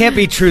 That can't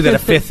be true that a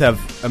fifth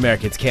of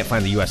Americans can't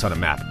find the U.S. on a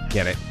map,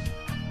 can it?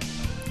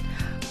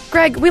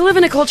 Greg, we live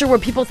in a culture where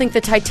people think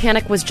the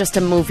Titanic was just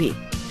a movie.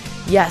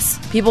 Yes,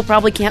 people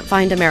probably can't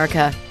find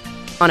America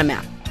on a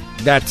map.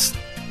 That's...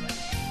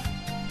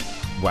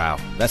 Wow,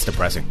 that's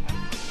depressing.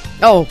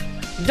 Oh,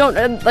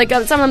 don't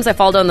sometimes I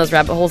fall down those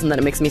rabbit holes and then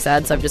it makes me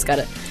sad, so I've just got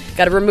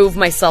to remove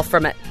myself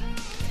from it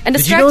and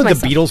Did you distract know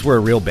myself. the Beatles were a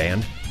real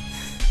band?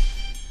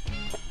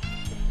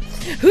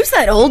 Who's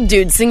that old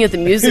dude singing at the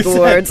music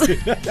awards?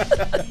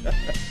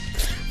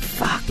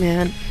 Fuck,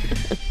 man.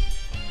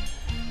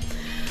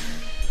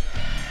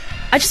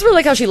 I just really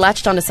like how she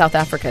latched onto South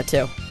Africa,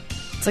 too.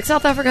 It's like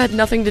South Africa had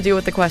nothing to do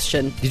with the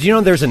question. Did you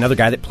know there's another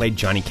guy that played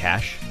Johnny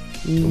Cash?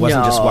 It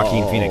wasn't just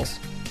Joaquin Phoenix.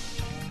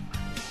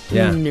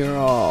 Yeah.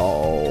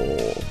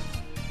 No.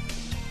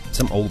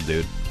 Some old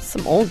dude.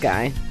 Some old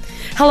guy.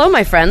 Hello,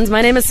 my friends.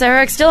 My name is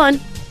Sarah X. Dillon.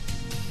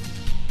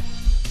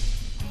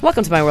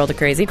 Welcome to my world of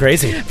crazy.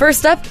 Crazy.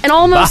 First up, an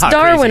almost Baja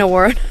Darwin crazy.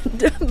 Award.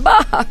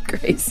 Baja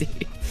crazy.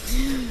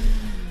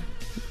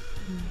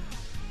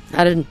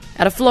 Out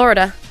of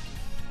Florida.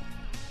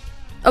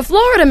 A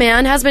Florida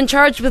man has been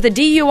charged with a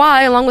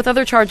DUI along with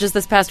other charges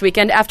this past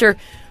weekend after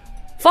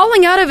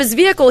falling out of his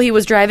vehicle he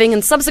was driving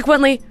and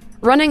subsequently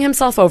running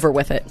himself over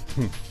with it.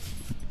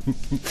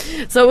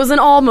 So it was an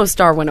almost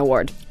Darwin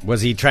Award.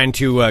 Was he trying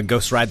to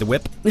ghost ride the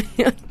whip?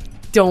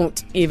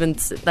 Don't even...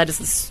 That is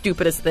the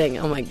stupidest thing.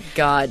 Oh, my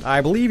God.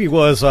 I believe he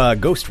was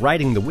ghost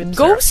riding the whip.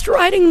 Ghost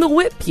riding the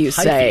whip, you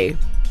say?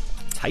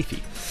 It's hyphy.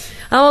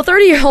 Well,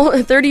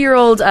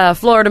 30-year-old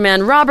Florida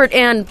man Robert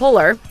Ann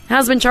Puller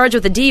has been charged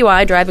with a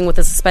DUI, driving with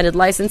a suspended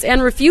license,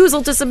 and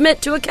refusal to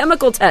submit to a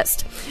chemical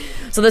test.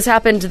 So this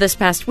happened this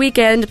past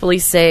weekend.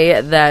 Police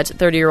say that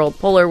 30-year-old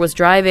Puller was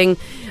driving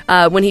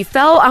when he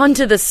fell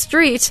onto the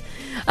street.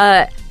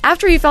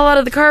 After he fell out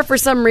of the car for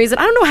some reason,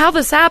 I don't know how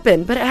this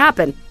happened, but it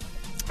happened.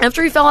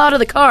 After he fell out of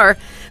the car,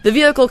 the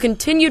vehicle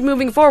continued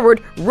moving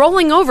forward,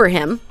 rolling over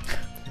him.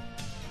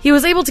 he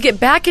was able to get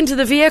back into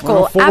the vehicle.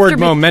 Well, forward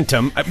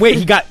momentum. Wait,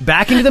 he got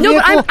back into the vehicle?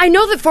 No, but I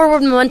know that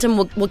forward momentum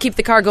will keep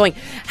the car going.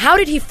 How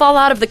did he fall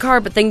out of the car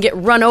but then get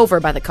run over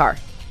by the car?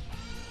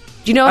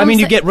 Do you know what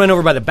you get run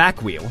over by the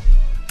back wheel.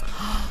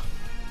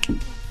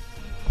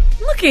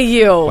 Look at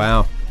you.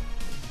 Wow.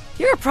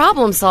 You're a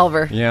problem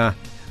solver. Yeah.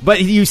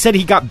 But you said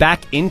he got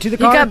back into the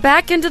car? He got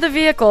back into the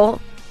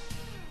vehicle.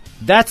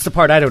 That's the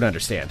part I don't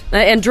understand.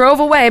 And drove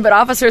away, but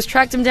officers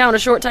tracked him down a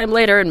short time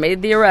later and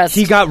made the arrest.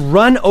 He got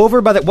run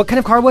over by the... What kind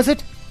of car was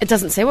it? It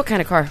doesn't say what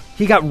kind of car.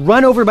 He got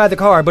run over by the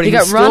car, but he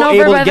was still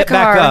able to get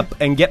back up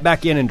and get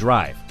back in and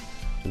drive.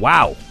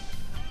 Wow.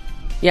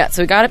 Yeah,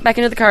 so he got it back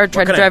into the car,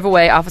 tried to drive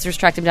away. Officers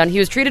tracked him down. He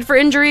was treated for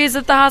injuries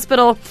at the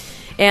hospital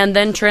and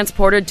then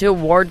transported to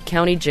Ward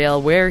County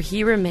Jail, where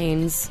he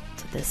remains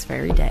to this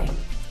very day.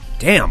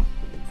 Damn.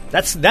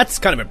 That's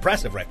kind of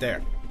impressive right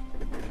there.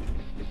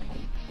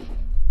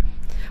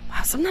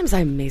 Wow, sometimes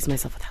I amaze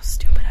myself with how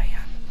stupid I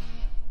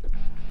am.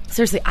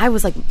 Seriously, I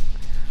was like...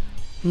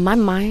 My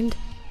mind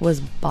was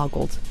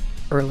boggled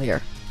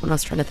earlier when I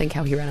was trying to think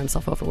how he ran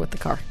himself over with the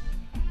car.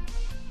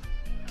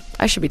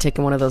 I should be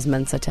taking one of those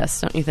Mensa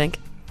tests, don't you think?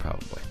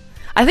 Probably.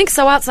 I think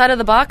so outside of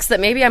the box that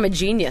maybe I'm a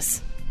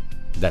genius.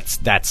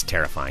 That's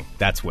terrifying.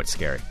 That's what's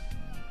scary.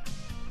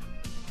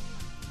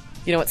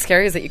 You know what's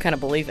scary is that you kind of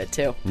believe it,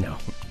 too.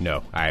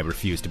 No. I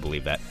refuse to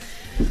believe that.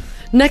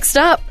 Next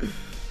up,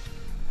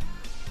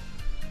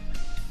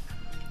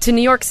 to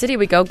New York City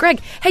we go.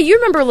 Greg, hey, you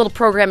remember a little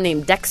program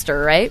named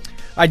Dexter, right?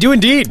 I do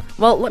indeed.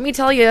 Well, let me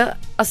tell you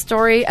a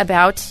story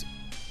about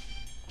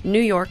New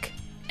York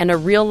and a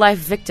real-life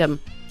victim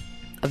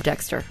of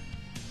Dexter.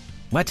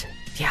 What?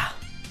 Yeah.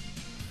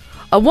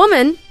 A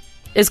woman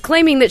is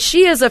claiming that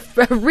she is a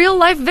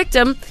real-life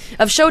victim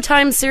of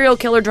Showtime's serial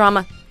killer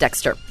drama,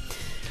 Dexter.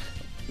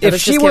 If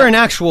she were an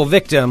actual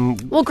victim...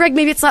 Well, Greg,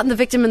 maybe it's not the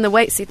victim in the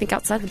way. See, think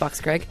outside the box,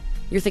 Greg.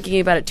 You're thinking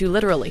about it too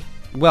literally.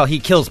 Well, he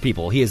kills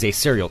people. He is a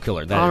serial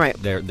killer. All right.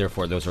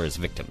 Therefore, those are his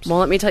victims. Well,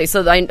 let me tell you.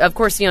 So, of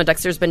course,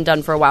 Dexter's been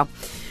done for a while.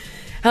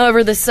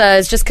 However, this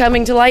is just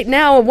coming to light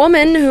now.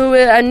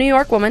 A New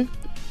York woman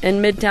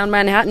in Midtown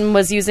Manhattan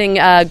was using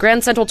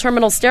Grand Central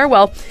Terminal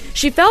stairwell.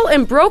 She fell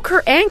and broke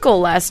her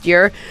ankle last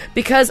year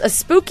because a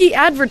spooky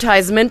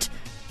advertisement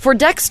for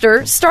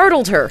Dexter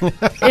startled her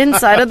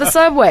inside of the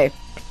subway.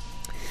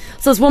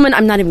 So this woman,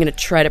 I'm not even going to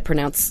try to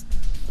pronounce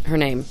her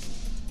name.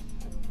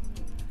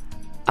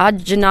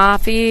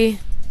 Ajanafi.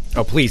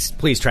 Oh,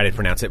 please try to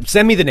pronounce it.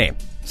 Send me the name.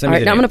 All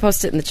right, now I'm going to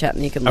post it in the chat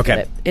and you can look at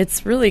it.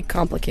 It's really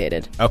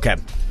complicated. Okay.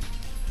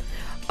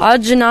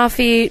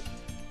 Ajanafi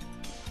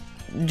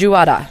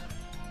Juwada.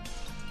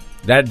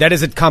 That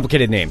is a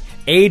complicated name.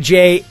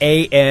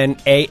 Ajanafy.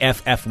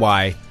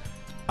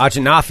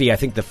 Ajanafi, I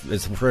think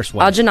is the first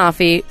one.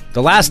 Ajanafi.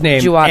 The last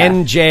name Juwada.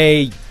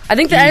 NJ. I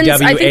think the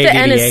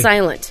N is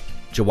silent.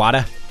 Jawada?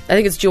 I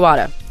think it's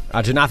Juwada.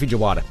 Ajanafi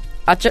Jawada.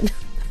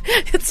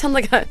 It sounded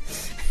like a...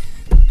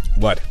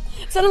 What?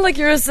 It sounded like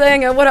you were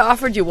saying, I would have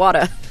offered you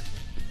water.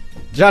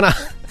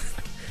 Ajanafi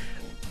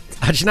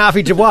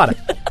Jawada.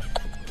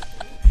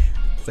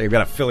 So you've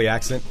got a Philly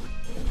accent.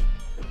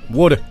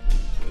 Water.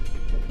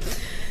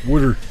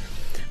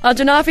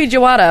 Ajanafi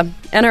Jawada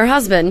and her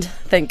husband,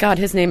 thank God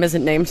his name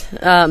isn't named,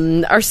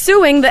 are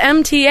suing the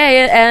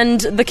MTA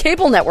and the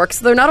cable networks.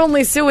 They're not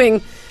only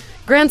suing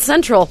Grand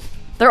Central,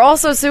 they're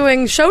also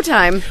suing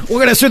Showtime. We're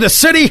going to sue the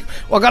city.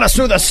 We're going to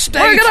sue the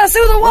state. We're going to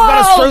sue the world. We're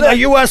going to sue the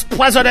U.S.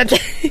 president.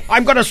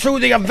 I'm going to sue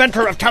the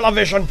inventor of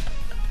television.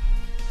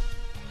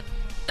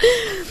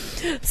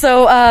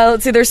 So,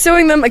 let's see. They're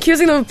suing them,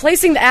 accusing them of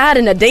placing the ad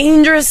in a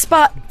dangerous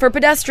spot for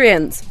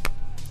pedestrians.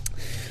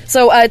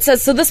 So, it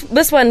says, so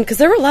this one, because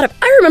there were a lot of...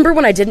 I remember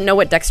when I didn't know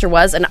what Dexter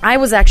was, and I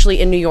was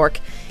actually in New York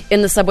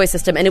in the subway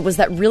system, and it was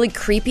that really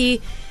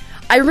creepy...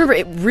 I remember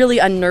it really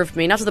unnerved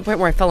me, not to the point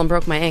where I fell and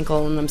broke my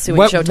ankle and I'm suing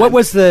Showtime. What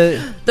was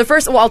the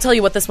first? Well, I'll tell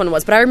you what this one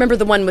was, but I remember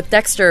the one with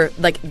Dexter,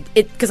 like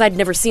it, because I'd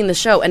never seen the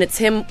show, and it's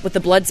him with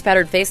the blood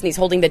spattered face, and he's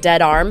holding the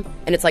dead arm,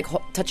 and it's like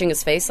touching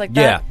his face like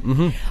that. Yeah.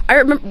 Mm-hmm. I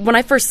remember when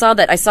I first saw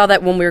that. I saw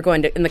that when we were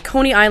going to in the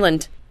Coney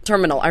Island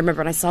terminal. I remember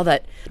when I saw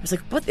that, I was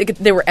like, "What?"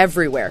 They were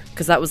everywhere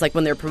because that was like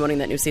when they were promoting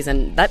that new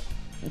season. That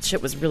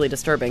shit was really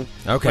disturbing.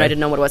 Okay, but I didn't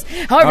know what it was.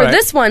 However,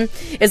 this one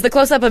is the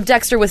close up of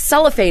Dexter with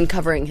cellophane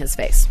covering his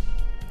face.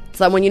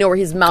 So that when you know where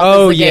his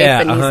mouth is agape,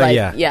 and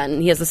he's and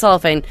he has the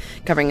cellophane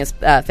covering his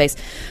face.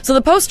 So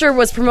the poster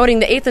was promoting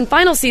the 8th and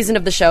final season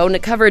of the show, and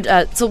it covered,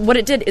 so what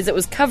it did is it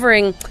was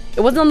covering, it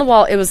wasn't on the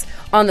wall, it was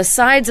on the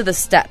sides of the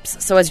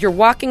steps. So as you're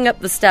walking up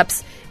the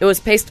steps, it was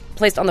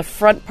placed on the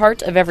front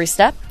part of every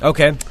step.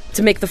 Okay.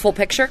 To make the full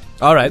picture.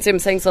 All right. See what I'm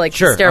saying? So like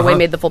sure, the stairway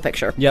made the full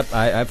picture. Yep,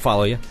 I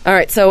follow you. All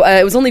right, so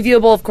it was only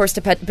viewable, of course,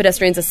 to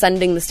pedestrians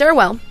ascending the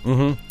stairwell.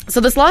 Mm-hmm. So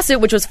this lawsuit,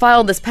 which was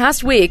filed this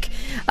past week,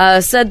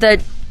 said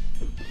that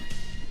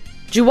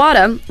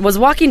Juwada was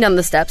walking down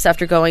the steps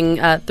after going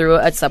through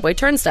a subway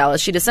turnstile.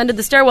 As she descended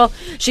the stairwell,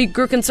 she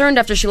grew concerned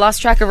after she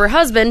lost track of her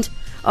husband.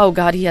 Oh,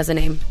 God, he has a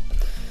name.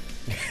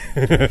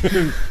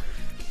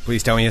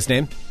 Please tell me his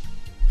name.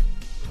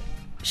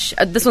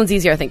 This one's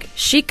easier, I think.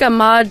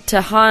 Shikamad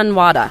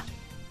Tahanwada.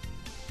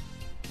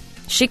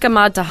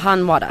 Shikamad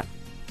Tahanwada,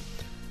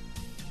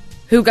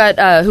 who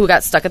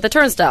got stuck at the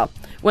turnstile.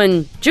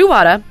 When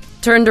Juwada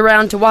turned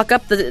around to walk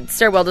up the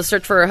stairwell to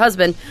search for her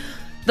husband,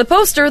 the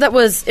poster that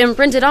was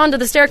imprinted onto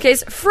the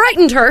staircase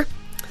frightened her,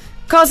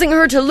 causing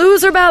her to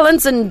lose her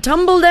balance and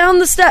tumble down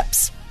the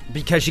steps.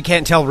 Because she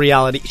can't tell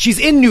reality. She's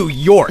in New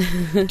York.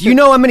 Do you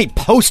know how many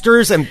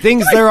posters and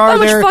things there are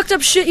there? How much fucked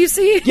up shit you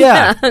see?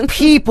 Yeah.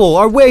 People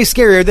are way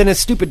scarier than a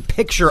stupid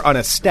picture on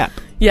a step.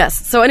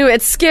 Yes. So anyway,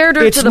 it scared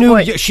her to the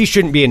point. She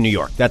shouldn't be in New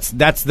York. That's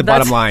the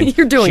bottom line.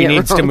 You're doing she it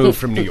needs wrong. to move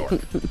from New York.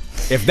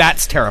 If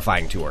that's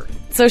terrifying to her.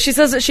 So she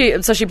says that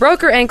she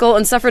broke her ankle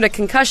and suffered a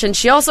concussion.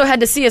 She also had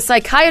to see a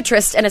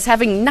psychiatrist and is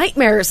having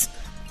nightmares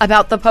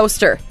about the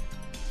poster.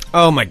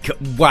 Oh my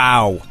God.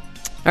 Wow.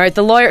 All right,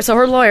 the lawyer, so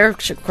her lawyer,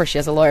 of course she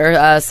has a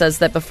lawyer, says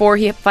that before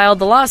he filed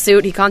the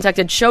lawsuit, he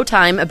contacted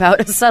Showtime about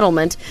a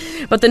settlement,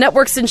 but the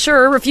network's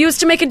insurer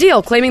refused to make a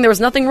deal, claiming there was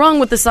nothing wrong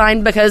with the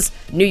sign because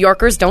New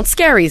Yorkers don't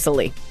scare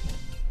easily.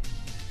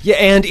 Yeah,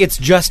 and it's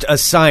just a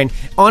sign.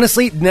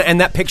 Honestly,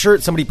 and that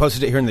picture, somebody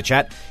posted it here in the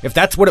chat, if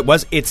that's what it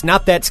was, it's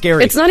not that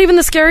scary. It's not even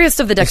the scariest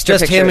of the Dexter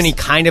pictures. It's just pictures. him, and he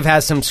kind of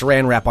has some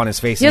saran wrap on his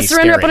face. He has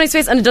saran wrap on his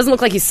face, and it doesn't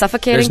look like he's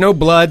suffocating. There's no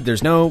blood.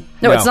 There's no.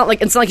 It's not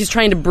like he's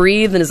trying to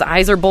breathe and his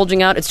eyes are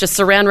bulging out. It's just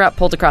saran wrap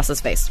pulled across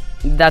his face.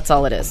 That's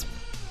all it is.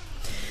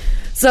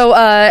 So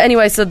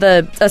anyway, so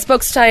the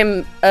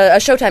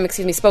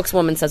Showtime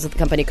spokeswoman says that the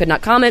company could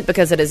not comment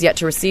because it has yet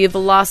to receive the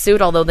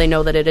lawsuit, although they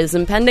know that it is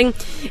impending.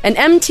 An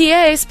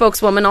MTA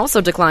spokeswoman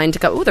also declined to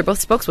they're both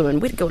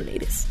spokeswomen. Way to go,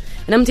 ladies.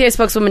 An MTA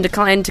spokeswoman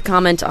declined to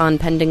comment on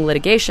pending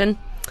litigation.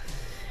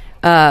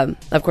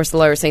 Of course, the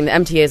lawyer is saying the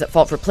MTA is at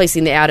fault for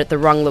placing the ad at the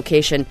wrong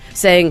location,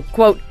 saying,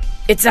 quote,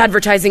 "It's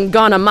advertising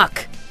gone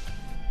amok."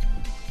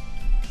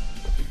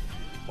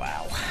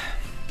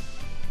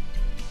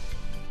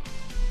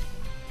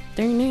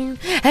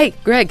 Hey,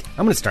 Greg.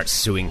 I'm going to start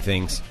suing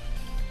things.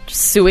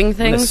 Just suing things?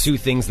 I'm going to sue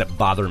things that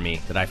bother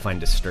me, that I find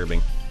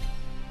disturbing.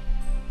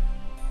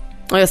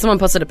 Oh, yeah, someone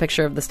posted a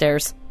picture of the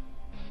stairs.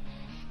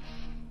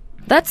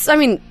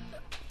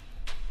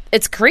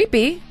 It's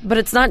creepy, but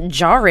it's not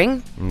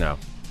jarring. No.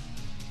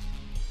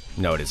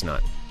 No, it is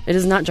not. It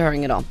is not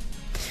jarring at all.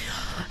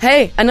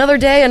 Hey, another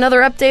day, another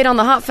update on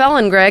the hot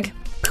felon, Greg.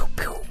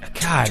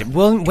 God,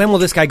 when will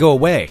this guy go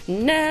away?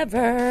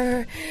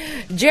 Never.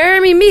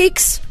 Jeremy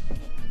Meeks.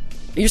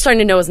 You're starting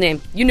to know his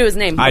name. You knew his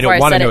name before I don't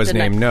want to know his I?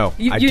 name, no.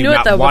 You I knew do it,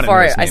 not though, want to know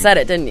before his I name. said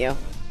it, didn't you?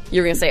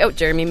 You were going to say,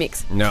 Jeremy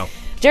Meeks. No.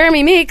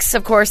 Jeremy Meeks,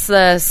 of course,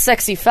 the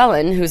sexy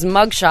felon whose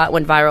mugshot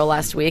went viral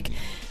last week.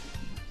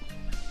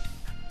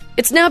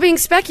 It's now being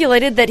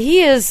speculated that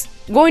he is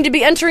going to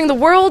be entering the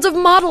world of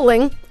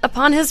modeling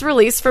upon his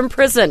release from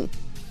prison.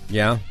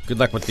 Yeah? Good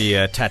luck with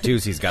the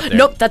tattoos he's got there.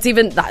 Nope, that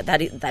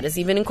is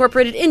even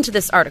incorporated into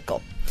this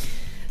article.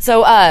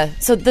 So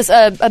this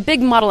a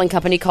big modeling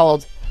company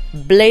called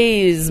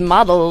Blaze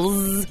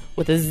Models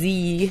with a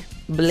Z.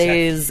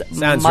 Blaze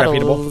Sounds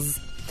Models.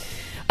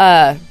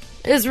 reputable.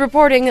 Is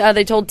reporting,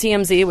 they told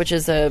TMZ, which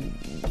is a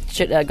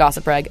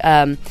gossip rag,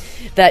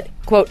 that,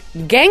 quote,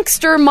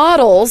 gangster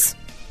models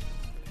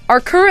are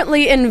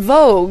currently in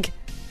vogue,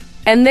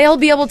 and they'll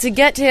be able to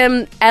get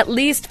him at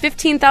least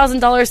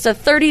 $15,000 to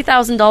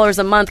 $30,000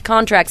 a month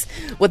contracts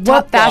with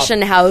top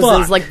fashion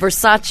houses like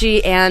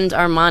Versace and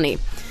Armani.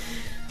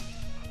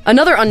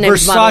 Another unnamed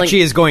Versace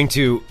is going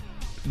to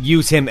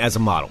use him as a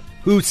model.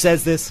 Who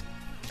says this?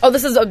 Oh,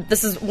 this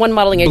is one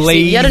modeling agency.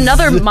 Blaze. Yet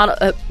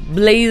another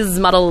Blaze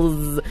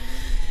Models.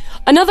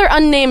 Another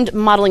unnamed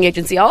modeling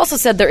agency also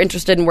said they're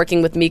interested in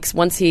working with Meeks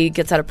once he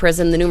gets out of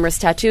prison. The numerous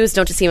tattoos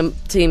don't seem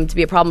to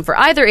be a problem for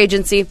either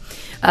agency.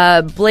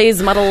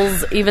 Blaze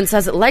Models even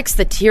says it likes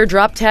the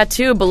teardrop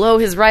tattoo below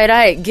his right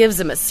eye. It gives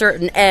him a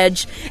certain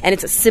edge, and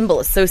it's a symbol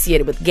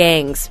associated with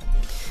gangs.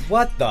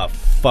 What the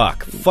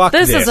fuck? Fuck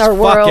this. This is our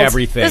world. Fuck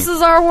everything. This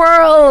is our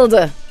world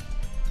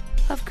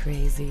of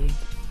crazy.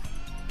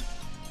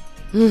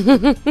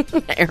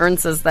 Aaron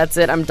says, that's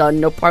it, I'm done.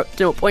 No point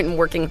in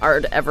working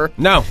hard ever.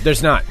 No,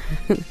 there's not.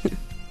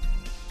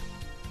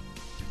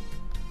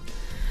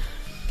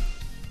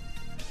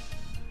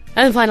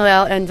 And finally,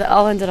 I'll end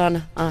it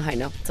on a high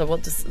note. So we'll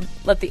just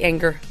let the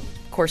anger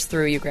course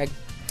through you, Greg.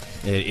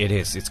 It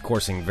is. It's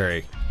coursing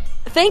very...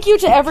 Thank you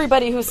to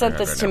everybody who sent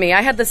this to me.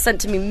 I had this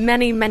sent to me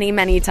many, many,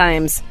 many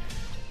times.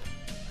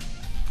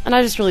 And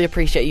I just really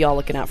appreciate you all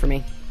looking out for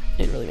me.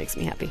 It really makes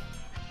me happy.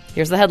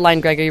 Here's the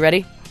headline, Greg. Are you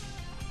ready?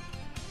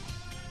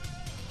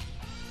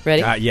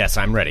 Ready? Yes,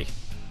 I'm ready.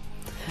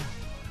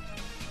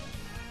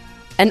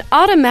 An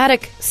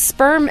automatic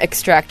sperm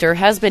extractor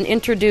has been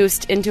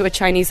introduced into a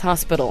Chinese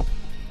hospital.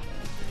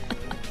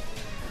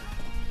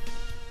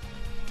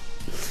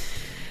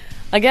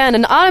 Again,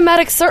 an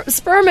automatic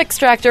sperm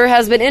extractor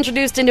has been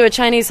introduced into a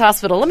Chinese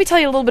hospital. Let me tell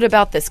you a little bit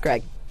about this,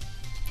 Greg.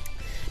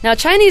 Now,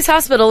 Chinese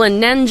hospital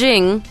in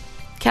Nanjing,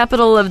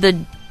 capital of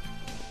in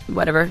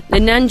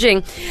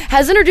Nanjing,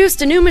 has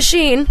introduced a new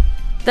machine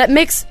that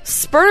makes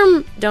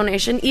sperm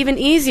donation even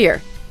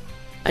easier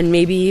and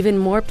maybe even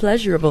more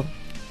pleasurable.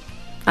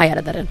 I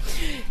added that in.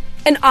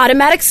 An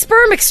automatic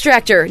sperm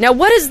extractor. Now,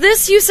 what is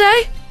this, you say?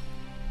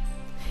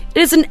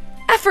 It is an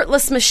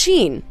effortless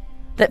machine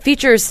that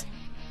features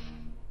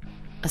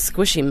a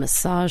squishy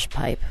massage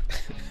pipe.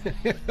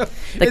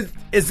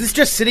 Is this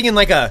just sitting in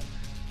like a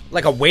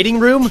waiting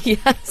room?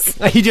 Yes.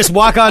 You just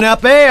walk on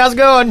up. Hey, how's it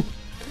going?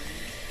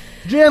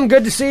 Jim,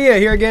 good to see you.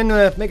 Here again,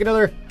 make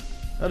another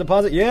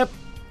deposit. Yep.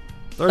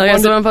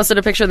 Someone posted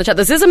a picture in the chat.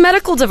 This is a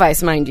medical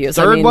device, mind you.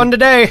 So Third one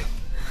today.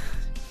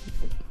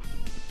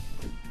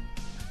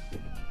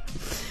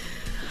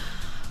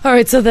 All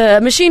right, so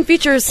the machine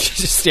features...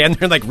 Just stand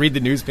there and like read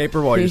the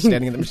newspaper while you're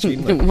standing in the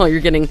machine. Like... while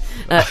you're getting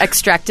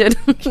extracted.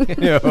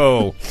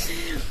 No.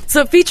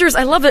 So it features,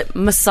 I love it,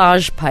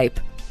 massage pipe.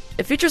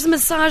 It features a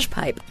massage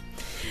pipe.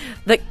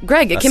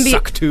 Greg, it can be...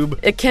 suck tube.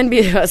 It can be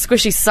a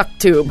squishy suck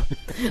tube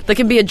that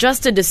can be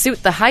adjusted to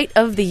suit the height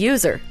of the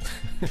user.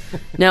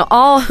 Now,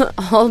 all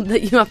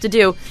that you have to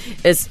do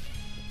is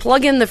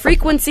plug in the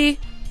frequency,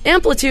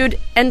 amplitude,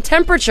 and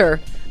temperature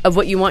of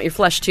what you want your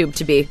flesh tube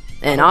to be.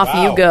 And off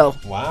you go.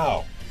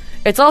 Wow.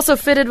 It's also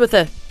fitted with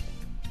a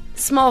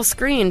small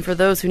screen for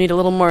those who need a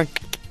little more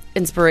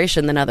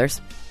inspiration than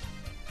others.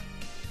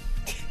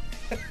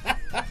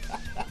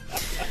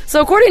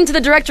 So according to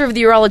the director of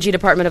the urology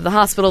department of the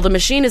hospital, the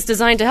machine is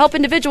designed to help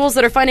individuals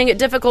that are finding it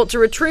difficult to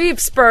retrieve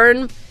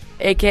sperm,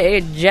 a.k.a.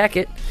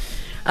 jacket.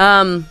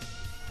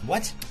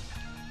 What?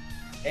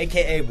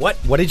 A.k.a. what?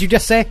 What did you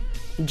just say?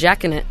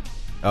 Jacking it.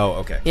 Oh,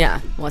 okay.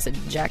 Yeah, well, I said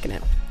jacking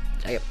it.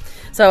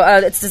 So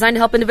it's designed to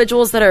help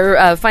individuals that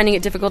are finding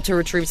it difficult to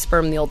retrieve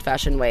sperm the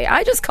old-fashioned way.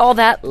 I just call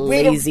that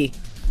lazy.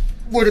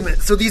 Wait a minute.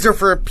 So these are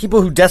for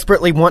people who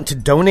desperately want to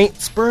donate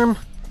sperm?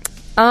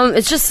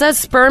 It just says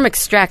sperm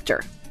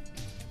extractor.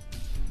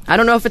 I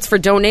don't know if it's for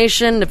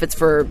donation, if it's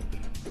for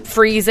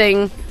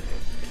freezing,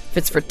 if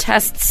it's for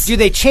tests. Do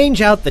they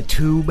change out the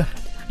tube?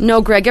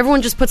 No, Greg.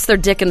 Everyone just puts their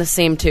dick in the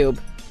same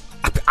tube.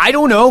 I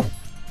don't know.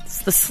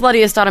 It's the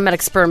sluttiest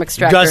automatic sperm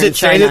extractor Does it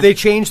say that they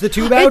change the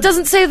tube out? It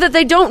doesn't say that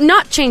they don't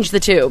not change the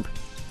tube.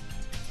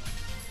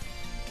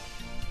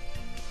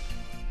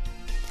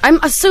 I'm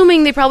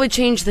assuming they probably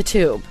change the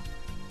tube.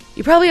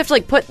 You probably have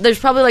to there's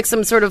probably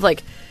some sort of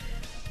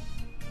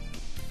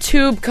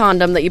tube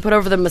condom that you put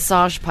over the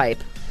massage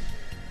pipe.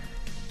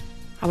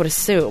 I would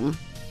assume.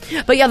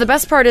 But yeah, the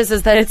best part is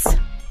that it's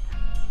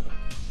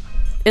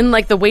in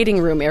the waiting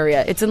room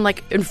area. It's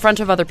in front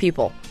of other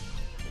people.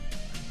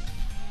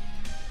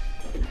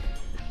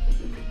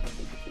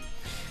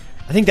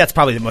 I think that's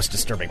probably the most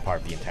disturbing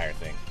part of the entire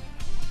thing.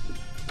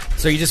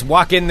 So you just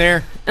walk in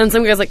there, and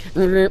some guy's like,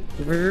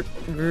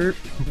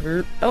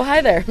 "Oh,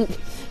 hi there.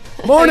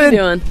 Morning. How you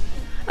doing?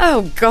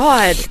 Oh,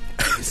 God."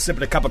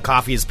 Sipping a cup of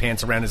coffee, his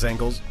pants around his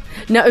ankles.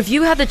 Now, if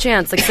you had the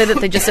chance, say that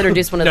they just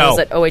introduced one of those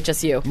at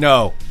OHSU.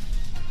 No,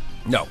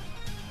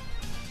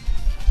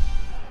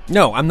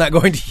 I'm not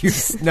going to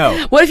use.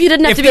 No. What if you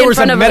didn't have to be in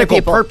front of other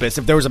people? If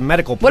there was a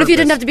medical purpose. What if you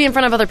didn't have to be in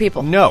front of other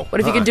people? No. What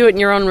if you could do it in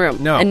your own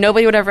room? No. And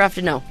nobody would ever have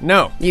to know?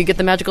 No. You get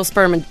the magical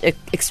sperm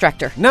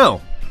extractor?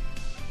 No.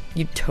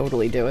 You'd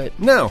totally do it.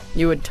 No.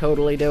 You would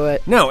totally do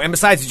it. No, and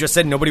besides, you just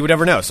said nobody would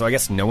ever know, so I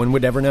guess no one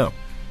would ever know.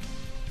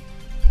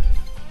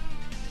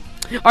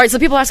 All right, so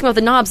people asking about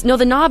the knobs. No,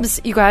 the knobs,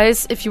 you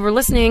guys, if you were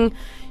listening,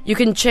 you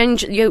can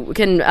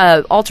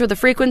alter the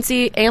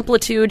frequency,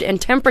 amplitude,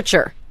 and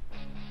temperature.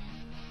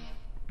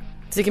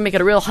 So you can make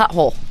it a real hot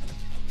hole.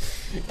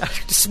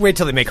 Just wait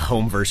till they make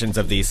home versions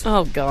of these.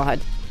 Oh, God.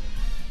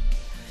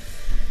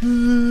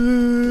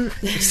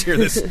 Just hear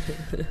this.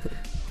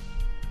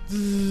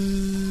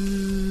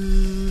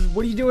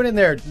 What are you doing in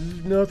there?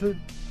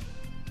 Nothing.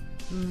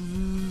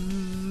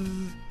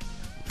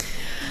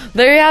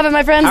 There you have it,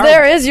 my friends.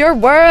 There is your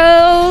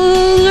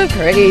world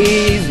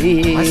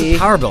crazy. Why is the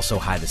power bill so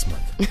high this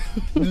month?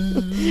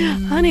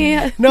 Honey,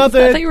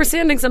 nothing. I thought you were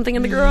sanding something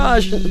in the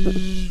garage.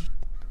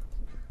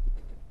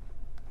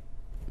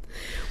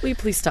 Will you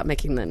please stop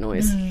making that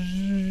noise?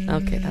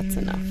 Okay, that's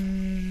enough.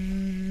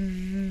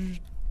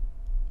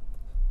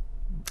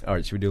 All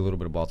right, should we do a little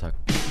bit of ball talk?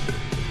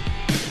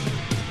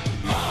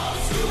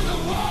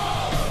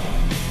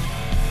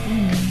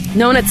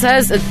 No, and it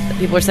says,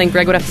 people are saying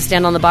Greg would have to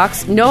stand on the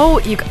box. No,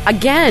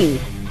 again,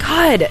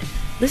 God,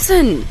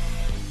 listen.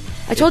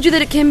 I told you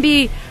that it can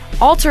be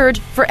altered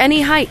for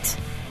any height.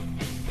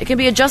 It can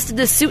be adjusted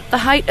to suit the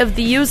height of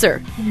the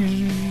user.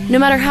 No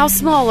matter how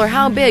small or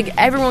how big,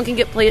 everyone can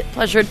get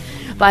pleasured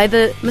by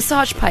the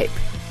massage pipe.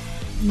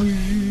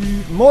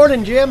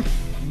 Morning, Jim.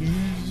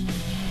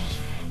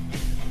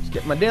 Just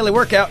getting my daily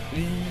workout.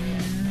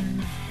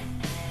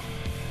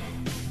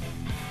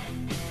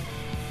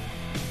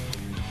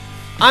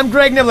 I'm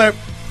Greg Nibbler.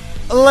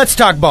 Let's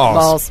talk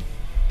balls.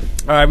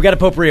 All right, we got a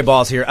potpourri of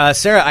balls here.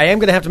 Sarah, I am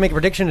going to have to make a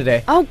prediction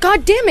today. Oh,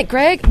 God damn it,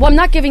 Greg. Well, I'm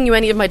not giving you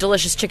any of my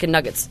delicious chicken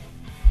nuggets.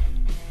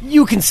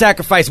 You can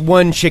sacrifice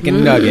one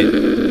chicken nugget.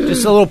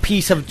 Just a little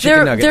piece of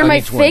chicken nugget. They're on my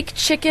each fake one.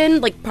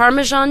 chicken,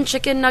 Parmesan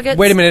chicken nuggets.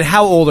 Wait a minute,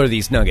 how old are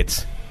these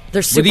nuggets?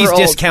 They're super old. Were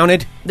these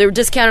discounted? They were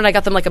discounted. I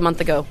got them a month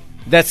ago.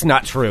 That's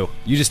not true.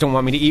 You just don't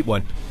want me to eat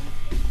one.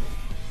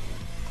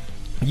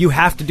 You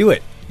have to do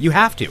it. You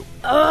have to.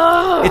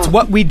 Ugh. It's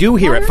what we do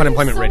here at Fun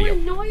Employment Radio.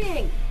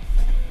 Annoying.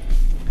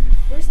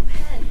 Where's the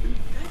pen?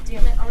 God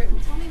damn it. All right,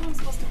 well, tell me who I'm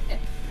supposed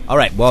All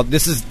right. Well,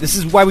 this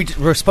is why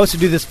we're supposed to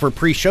do this for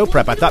pre-show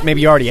prep. I thought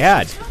maybe you already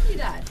had. Tell me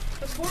that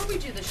before we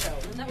do the show,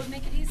 and that would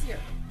make it easier.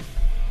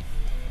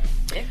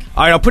 Dick?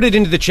 All right, I'll put it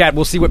into the chat.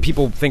 We'll see what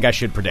people think I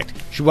should predict.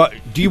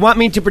 Do you want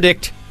me to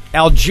predict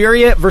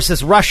Algeria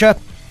versus Russia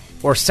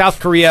or South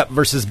Korea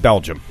versus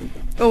Belgium?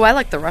 Oh, I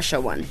like the Russia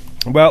one.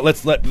 Well,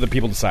 let's let the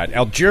people decide.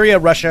 Algeria,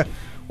 Russia,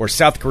 or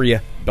South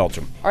Korea,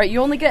 Belgium. All right,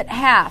 you only get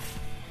half.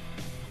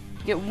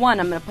 You get one.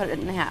 I'm going to put it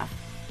in half.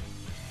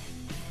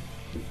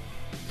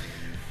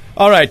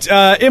 All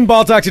right, in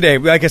Ball Talk today,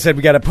 like I said,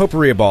 we got a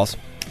potpourri of balls.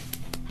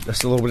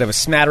 Just a little bit of a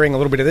smattering, a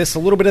little bit of this, a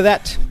little bit of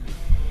that.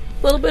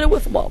 A little bit of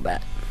wiffle ball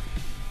bat.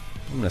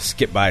 I'm going to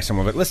skip by some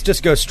of it. Let's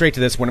just go straight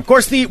to this one. Of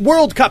course, the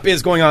World Cup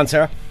is going on,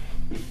 Sarah.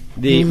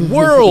 The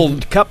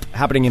World Cup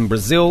happening in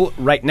Brazil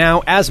right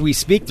now as we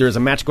speak. There's a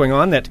match going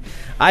on that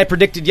I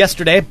predicted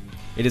yesterday.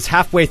 It is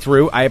halfway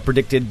through. I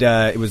predicted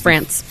it was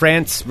France.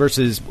 France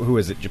versus, who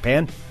is it,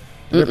 Japan?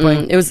 They're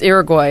playing? It was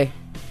Uruguay.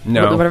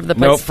 No, whatever the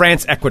no, place.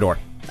 France, Ecuador.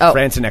 Oh.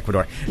 France and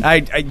Ecuador.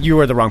 You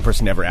are the wrong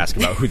person to ever ask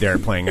about who they're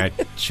playing. I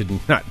should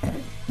not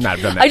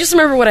have done that. I just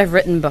remember what I've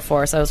written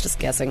before, so I was just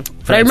guessing.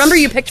 But I remember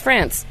you picked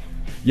France.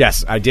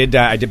 Yes, I did.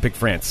 I did pick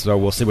France, so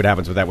we'll see what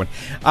happens with that one.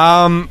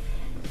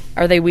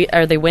 Are they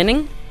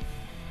winning?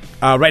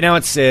 Right now,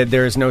 it's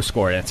there is no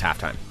score, and it's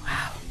halftime.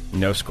 Wow,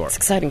 no score. It's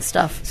exciting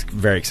stuff. It's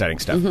very exciting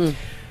stuff.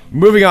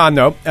 Moving on,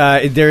 though,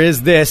 there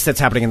is this that's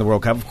happening in the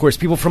World Cup. Of course,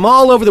 people from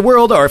all over the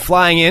world are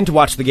flying in to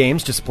watch the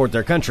games to support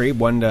their country.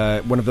 One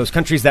of those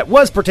countries that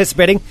was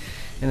participating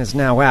and is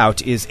now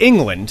out is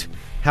England.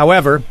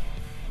 However,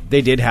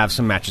 they did have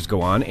some matches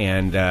go on,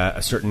 and a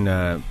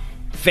certain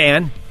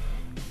fan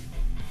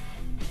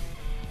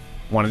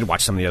wanted to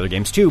watch some of the other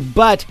games too,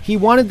 but he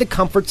wanted the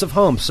comforts of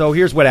home. So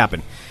here's what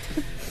happened.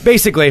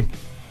 Basically,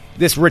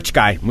 this rich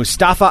guy,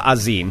 Mustafa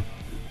Azim,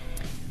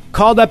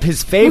 called up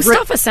his favorite...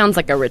 Mustafa sounds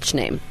like a rich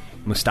name.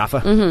 Mustafa?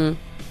 Mm-hmm.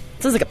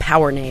 Sounds like a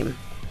power name.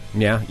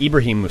 Yeah,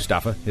 Ibrahim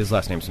Mustafa. His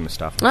last name's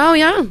Mustafa. Oh,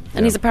 yeah.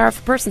 And he's a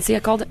powerful person. See, I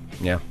called it.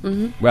 Yeah.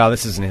 Mm-hmm. Well,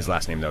 this isn't his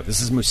last name, though.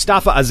 This is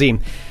Mustafa Azim.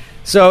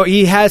 So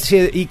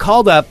he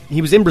called up...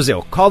 He was in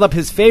Brazil. Called up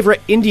his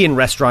favorite Indian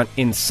restaurant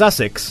in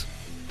Sussex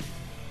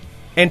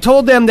and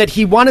told them that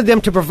he wanted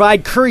them to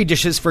provide curry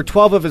dishes for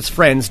 12 of his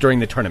friends during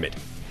the tournament.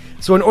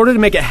 So in order to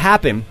make it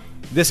happen,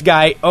 this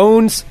guy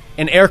owns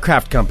an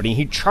aircraft company.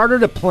 He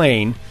chartered a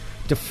plane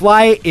to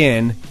fly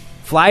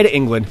to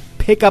England,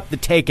 pick up the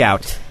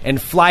takeout,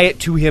 and fly it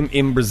to him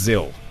in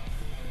Brazil.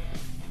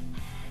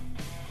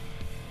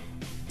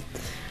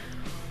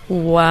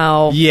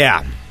 Wow.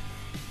 Yeah.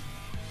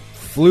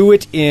 Flew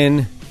it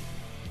in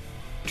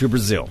to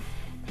Brazil.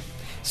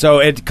 So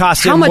it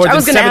cost him how much? more than I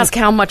was going to ask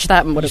how much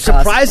that would have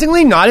cost.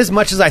 Surprisingly, not as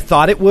much as I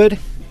thought it would,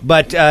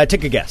 but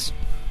take a guess.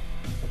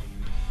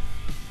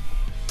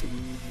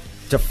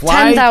 To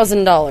fly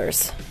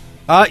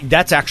 $10,000.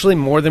 That's actually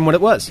more than what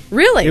it was.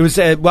 Really? It was.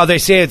 Well, they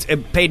say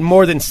it paid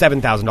more than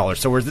 $7,000,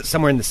 so we're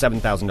somewhere in the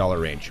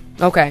 $7,000 range.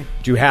 Okay.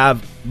 To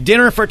have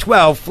dinner for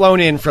 12 flown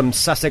in from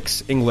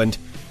Sussex, England,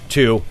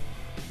 to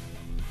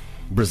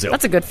Brazil.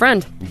 That's a good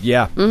friend.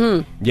 Yeah.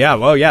 Mm-hmm. Yeah.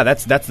 Well, yeah.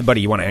 That's the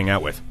buddy you want to hang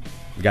out with.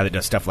 The guy that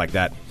does stuff like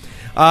that.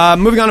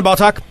 Moving on to Ball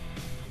Talk.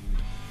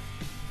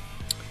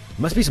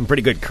 Must be some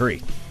pretty good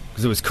curry,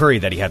 because it was curry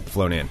that he had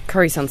flown in.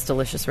 Curry sounds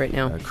delicious right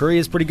now. Curry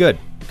is pretty good.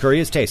 Curry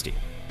is tasty.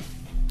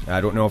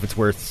 I don't know if it's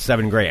worth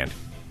 $7,000.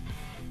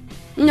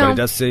 No. But it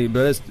does say...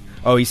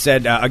 he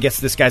said, I guess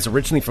this guy's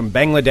originally from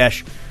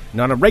Bangladesh,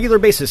 and on a regular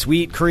basis, we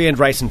eat curry and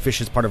rice and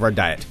fish as part of our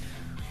diet.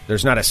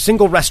 There's not a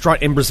single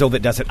restaurant in Brazil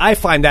that does it. I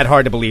find that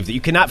hard to believe, that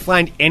you cannot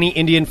find any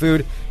Indian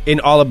food in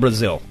all of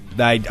Brazil.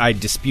 I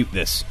dispute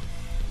this.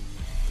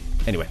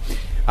 Anyway.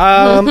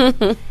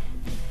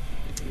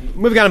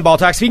 Moving on to Ball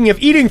Talk. Speaking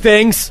of eating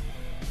things,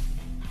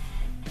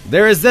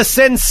 there is this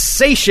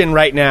sensation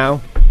right now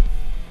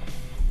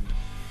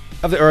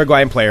of the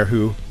Uruguayan player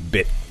who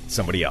bit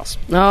somebody else.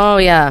 Oh,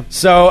 yeah.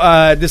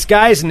 So, this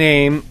guy's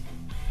name...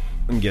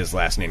 Let me get his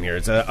last name here.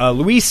 It's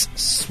Luis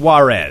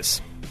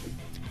Suarez.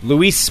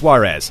 Luis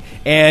Suarez.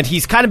 And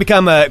he's kind of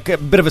become a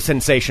bit of a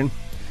sensation.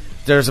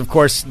 There's, of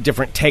course,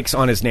 different takes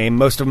on his name.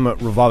 Most of them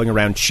revolving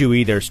around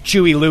Chewy. There's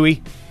Chewy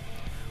Louie.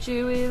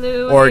 Chewy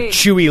Louie. Or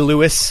Chewy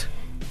Lewis.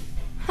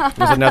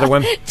 There's another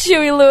one.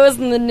 Chewy Lewis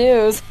in the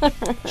news.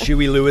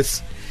 Chewy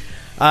Lewis.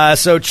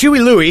 So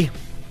Chewy Louie,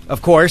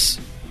 of course,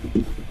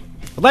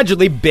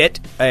 allegedly bit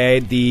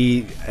an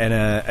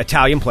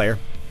Italian player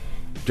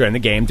during the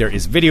game. There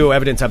is video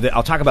evidence of it.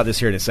 I'll talk about this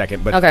here in a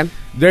second. But okay.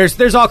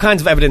 There's all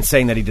kinds of evidence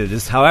saying that he did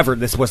this. However,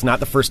 this was not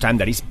the first time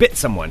that he's bitten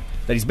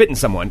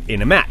someone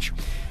in a match.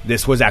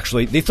 This was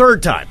actually the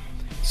third time.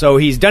 So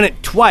he's done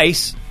it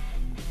twice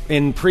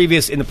in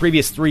the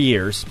previous 3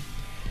 years,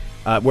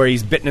 where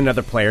he's bitten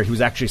another player. He was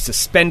actually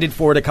suspended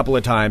for it a couple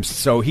of times.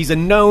 So he's a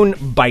known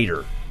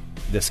biter,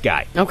 this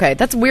guy. Okay,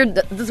 that's weird.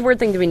 That's a weird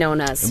thing to be known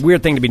as. A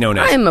weird thing to be known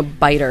as. I am a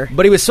biter.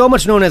 But he was so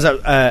much known as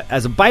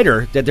a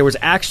biter that there was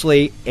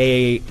actually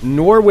a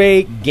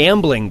Norway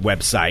gambling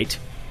website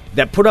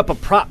that put up a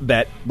prop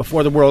bet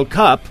before the World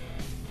Cup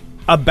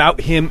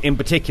about him in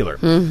particular.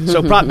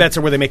 So prop bets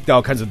are where they make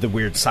all kinds of the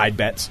weird side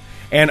bets.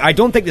 And I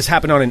don't think this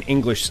happened on an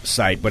English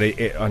site, but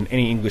on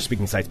any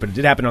English-speaking sites, but it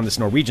did happen on this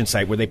Norwegian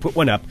site where they put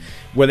one up,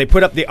 where they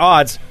put up the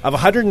odds of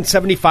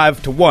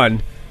 175 to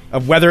 1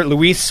 of whether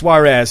Luis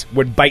Suarez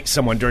would bite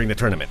someone during the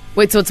tournament.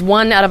 Wait, so it's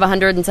 1 out of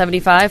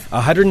 175?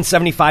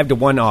 175 to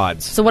 1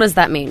 odds. So what does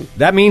that mean?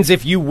 That means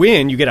if you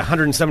win, you get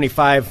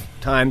 175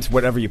 times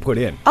whatever you put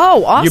in.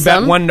 Oh, awesome. You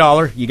bet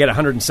 $1, you get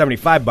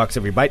 $175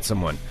 if you bite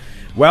someone.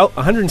 Well,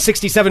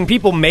 167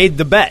 people made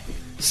the bet,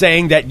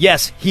 saying that,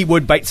 yes, he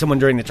would bite someone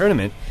during the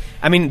tournament.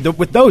 I mean,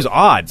 with those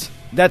odds,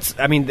 why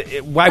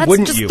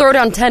wouldn't you? Just throw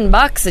down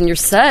 $10 and you're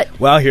set.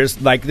 Well,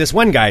 here's like this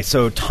one guy.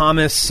 So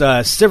Thomas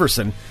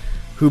Siverson,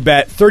 who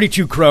bet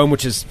 32 Chrome,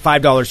 which is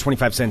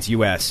 $5.25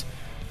 US,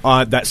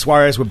 that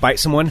Suarez would bite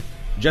someone,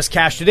 just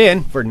cashed it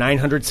in for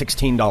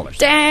 $916.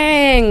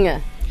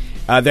 Dang!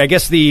 I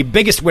guess the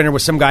biggest winner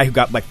was some guy who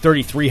got like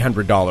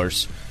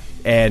 $3,300.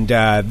 And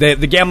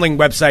the gambling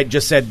website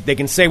just said they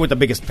can say what the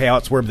biggest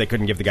payouts were, but they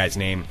couldn't give the guy's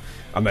name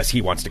unless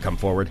he wants to come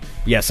forward.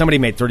 But yeah, somebody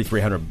made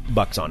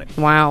 $3,300 on it.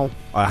 Wow.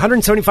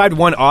 175 to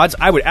 1 odds,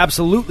 I would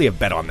absolutely have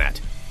bet on that.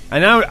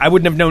 And now I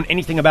wouldn't have known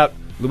anything about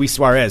Luis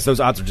Suarez.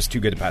 Those odds are just too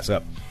good to pass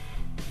up.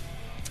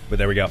 But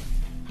there we go.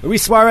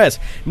 Luis Suarez.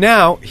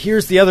 Now,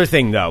 here's the other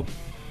thing, though.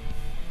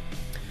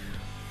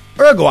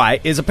 Uruguay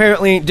is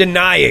apparently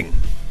denying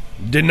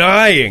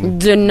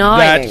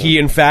that he,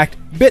 in fact,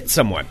 bit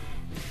someone.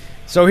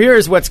 So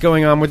here's what's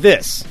going on with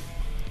this.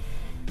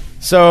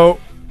 So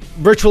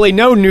virtually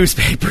no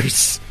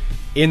newspapers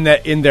in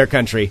their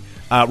country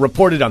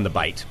reported on the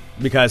bite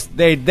because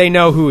they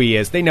know who he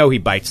is. They know he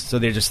bites. So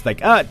they're just like,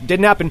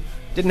 didn't happen.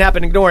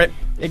 Ignore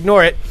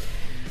it.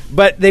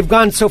 But they've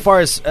gone so far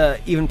as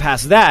even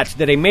past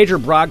that a major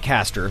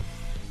broadcaster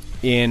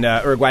in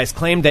Uruguay has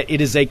claimed that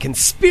it is a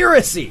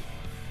conspiracy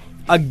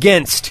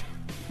against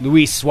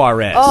Luis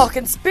Suarez. Oh,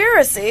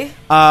 conspiracy!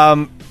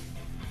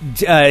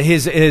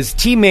 His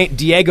teammate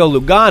Diego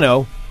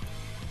Lugano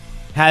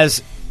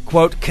has,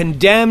 quote,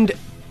 condemned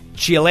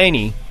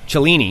Cellini,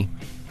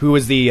 who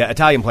was the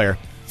Italian player,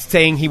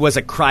 saying he was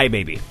a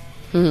crybaby.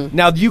 Mm-hmm.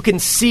 Now, you can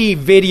see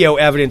video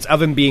evidence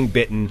of him being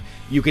bitten.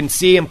 You can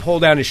see him pull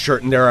down his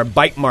shirt, and there are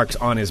bite marks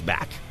on his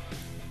back.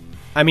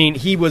 I mean,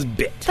 he was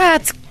bit.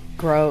 That's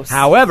gross.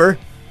 However,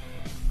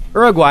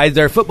 Uruguay,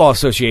 their football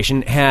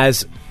association,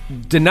 has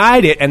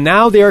denied it, and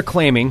now they are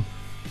claiming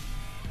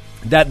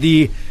that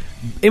the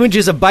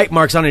images of bite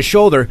marks on his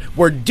shoulder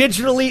were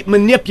digitally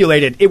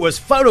manipulated. It was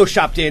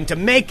photoshopped in to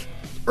make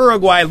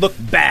Uruguay look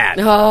bad.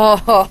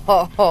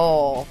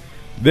 Oh.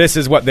 This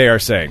is what they are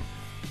saying.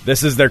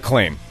 This is their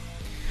claim.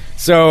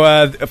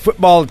 So,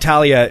 Football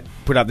Italia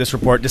put out this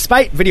report.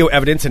 Despite video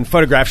evidence and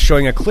photographs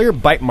showing a clear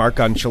bite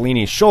mark on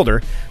Cellini's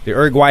shoulder, the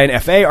Uruguayan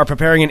FA are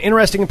preparing an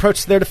interesting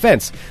approach to their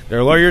defense.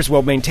 Their lawyers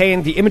will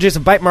maintain the images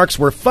of bite marks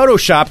were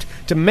photoshopped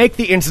to make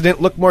the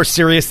incident look more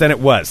serious than it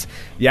was.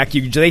 The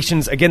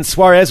accusations against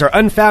Suarez are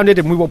unfounded,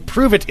 and we will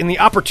prove it in the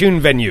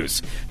opportune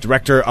venues,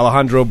 Director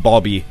Alejandro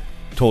Balbi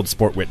told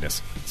Sport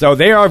Witness. So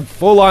they are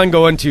full-on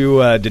going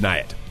to deny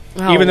it.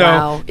 Oh, even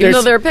though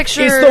there are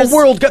pictures. It's the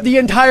world, the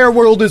entire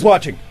world is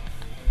watching.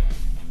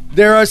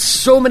 There are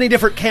so many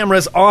different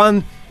cameras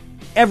on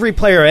every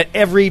player at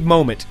every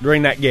moment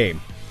during that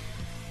game.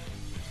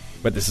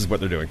 But this is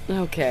what they're doing.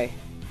 Okay.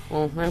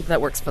 Well, I hope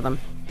that works for them.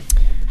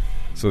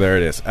 So there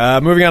it is.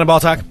 Moving on to ball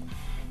talk.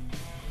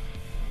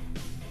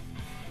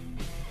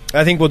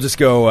 I think we'll just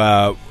go...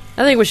 I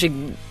think we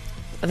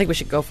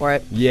should go for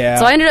it. Yeah.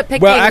 So I ended up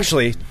picking... Well,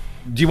 actually,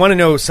 do you want to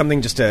know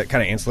something just to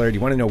kind of ancillary? Do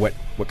you want to know what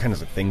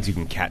kinds of things you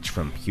can catch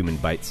from human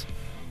bites?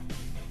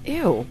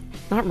 Ew.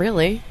 Not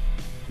really.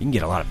 You can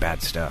get a lot of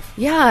bad stuff.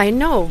 Yeah, I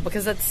know,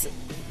 because that's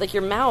like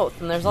your mouth,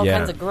 and there's all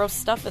kinds of gross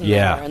stuff in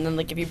there. And then,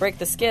 like, if you break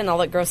the skin, all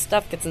that gross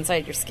stuff gets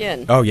inside your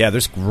skin. Oh, yeah,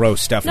 there's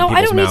gross stuff in people's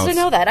mouths. No, I don't need to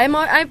know that.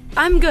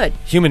 I'm good.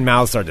 Human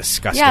mouths are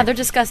disgusting. Yeah, they're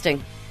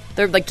disgusting.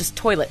 They're like just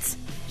toilets.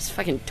 Just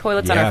fucking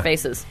toilets on our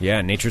faces.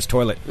 Yeah, nature's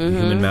toilet. Mm-hmm.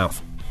 Human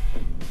mouth.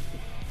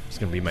 It's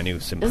going to be my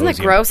new symposium.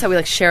 Isn't it gross how we,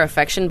 like, share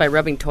affection by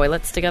rubbing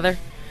toilets together?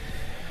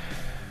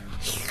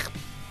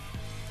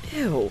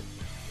 Ew.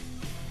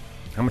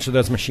 How much are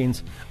those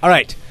machines? All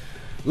right,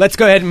 let's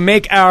go ahead and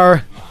make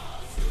our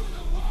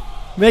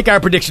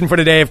prediction for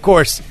today. Of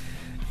course,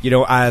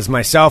 as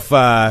myself,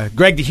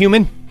 Greg the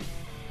Human,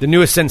 the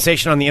newest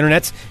sensation on the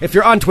internet. If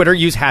you're on Twitter,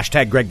 use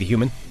hashtag Greg the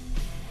Human.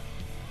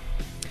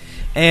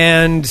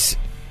 And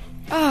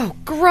oh,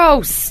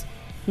 gross!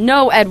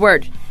 No,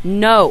 Edward,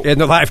 no. In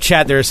the live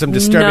chat, there are some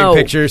disturbing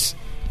pictures.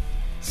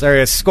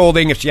 Sarah is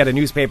scolding. If she had a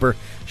newspaper,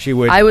 she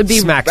would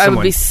smack someone. I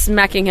would be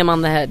smacking him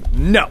on the head.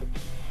 No.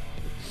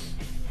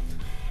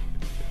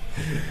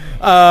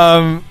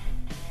 The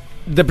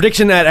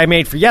prediction that I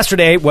made for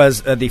yesterday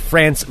was the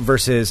France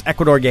versus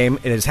Ecuador game.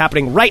 It is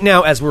happening right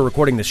now as we're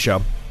recording this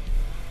show.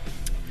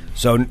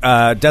 So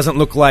it doesn't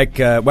look like...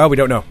 we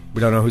don't know.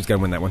 We don't know who's going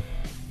to win that one.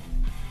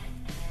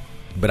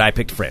 But I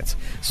picked France.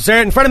 So,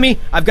 Sarah, in front of me,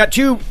 I've got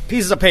two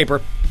pieces of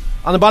paper,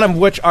 on the bottom of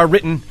which are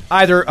written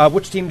either...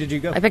 which team did you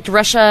go? I picked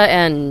Russia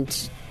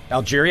and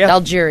Algeria?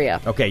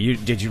 Algeria. Okay,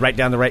 did you write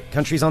down the right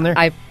countries on there?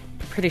 I'm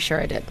pretty sure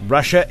I did.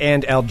 Russia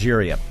and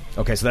Algeria.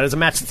 Okay, so that is a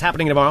match that's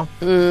happening tomorrow.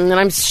 And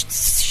I'm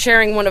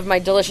sharing one of my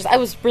delicious... I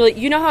was really...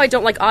 You know how I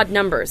don't like odd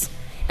numbers?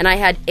 And I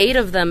had 8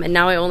 of them, and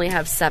now I only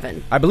have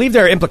 7. I believe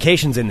there are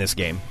implications in this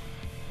game.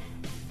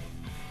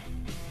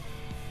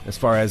 As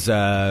far as one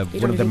of them moving on. You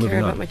don't even care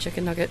about my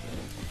chicken nugget.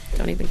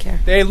 Don't even care.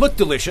 They look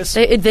delicious.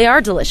 They are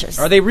delicious.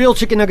 Are they real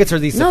chicken nuggets or are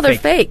these No, they're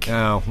fake.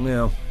 Oh,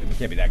 no. It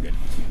can't be that good.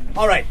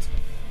 All right.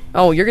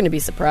 Oh, you're going to be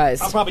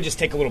surprised. I'll probably just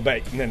take a little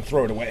bite and then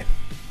throw it away.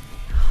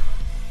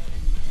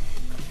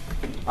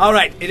 All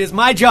right. It is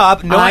my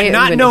job,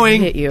 not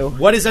knowing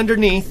what is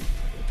underneath,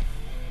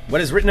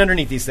 what is written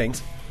underneath these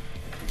things,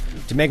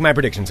 to make my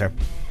predictions here.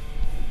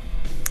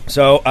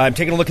 So I'm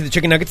taking a look at the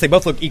chicken nuggets. They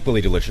both look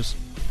equally delicious.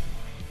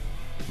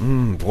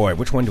 Boy,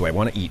 which one do I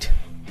want to eat?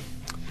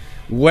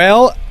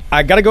 Well,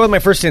 I got to go with my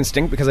first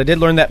instinct because I did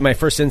learn that my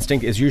first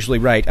instinct is usually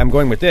right. I'm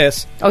going with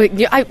this. Oh,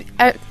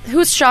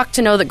 who's shocked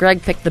to know that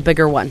Greg picked the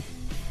bigger one?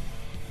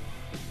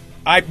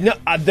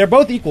 They're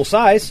both equal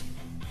size.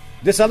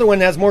 This other one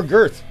has more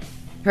girth.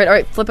 All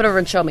right, flip it over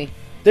and show me.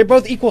 They're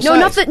both equal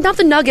size. No, not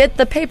the nugget,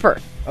 the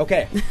paper.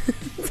 Okay.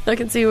 So I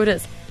can see who it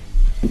is.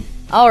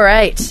 All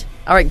right,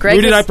 Greg.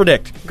 Who did I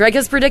predict? Greg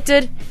has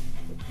predicted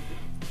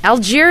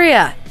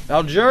Algeria.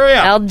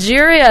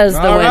 Algeria is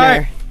the winner.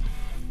 Right.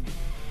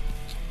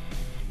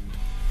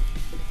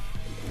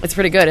 It's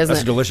pretty good, isn't it?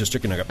 That's a delicious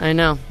chicken nugget. I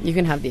know. You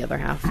can have the other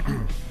half.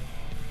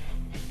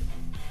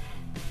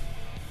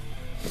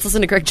 Let's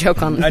listen to Greg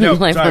joke on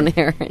live on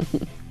air.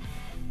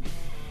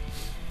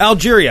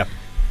 Algeria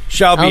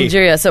shall be.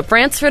 Algeria. So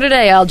France for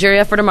today,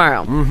 Algeria for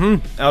tomorrow.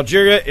 Mm-hmm.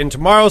 Algeria in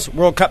tomorrow's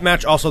World Cup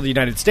match. Also the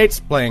United States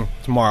playing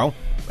tomorrow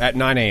at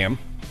 9 a.m.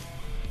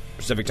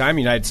 Pacific time.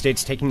 United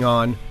States taking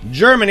on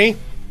Germany.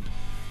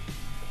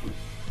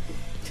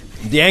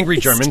 The angry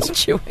Germans.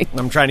 Still chewing.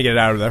 I'm trying to get it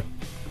out of there.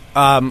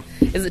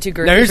 Is it too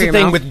girthy? Now here's for the your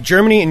thing mouth? with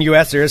Germany and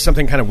U.S. There is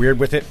something kind of weird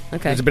with it.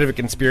 Okay. There's a bit of a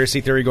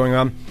conspiracy theory going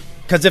on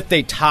because if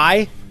they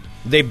tie,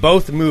 they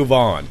both move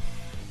on,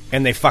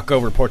 and they fuck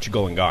over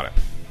Portugal and Ghana.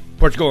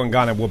 Portugal and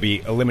Ghana will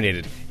be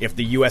eliminated if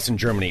the U.S. and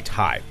Germany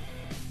tie.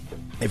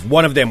 If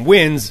one of them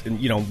wins,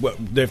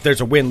 if there's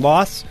a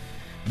win-loss,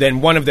 then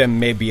one of them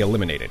may be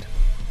eliminated.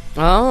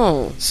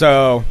 Oh.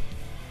 So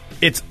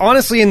it's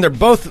honestly in their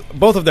both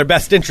of their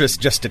best interests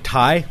just to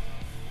tie.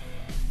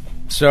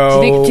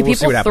 So do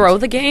people throw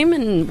the game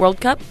in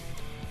World Cup?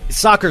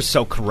 Soccer's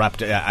so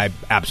corrupt. I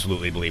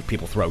absolutely believe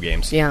people throw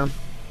games. Yeah.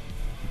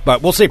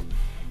 But we'll see.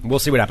 We'll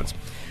see what happens.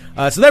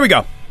 So there we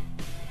go.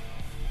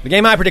 The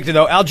game I predicted,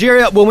 though,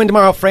 Algeria will win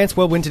tomorrow. France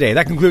will win today.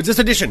 That concludes this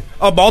edition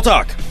of Ball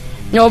Talk.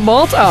 No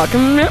Ball Talk.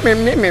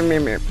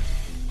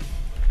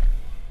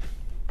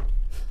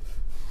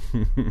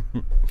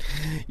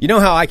 You know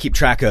how I keep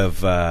track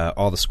of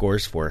all the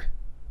scores for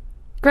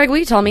Greg, will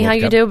you tell me World how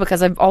you Cup? do?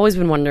 Because I've always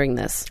been wondering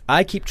this.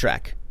 I keep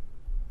track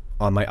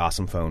on my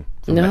awesome phone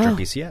from Metro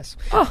PCS.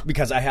 Oh.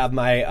 Because I have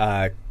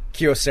my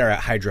Kyocera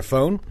Hydra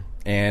phone,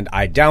 and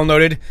I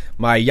downloaded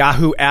my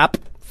Yahoo app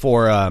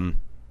for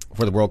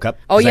the World Cup.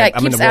 Oh, yeah,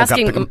 I'm in the World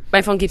Cup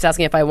my phone keeps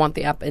asking if I want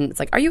the app, and it's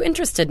like, are you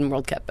interested in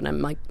World Cup? And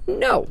I'm like,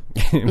 no.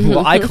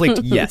 Well, I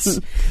clicked yes.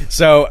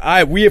 So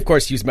we, of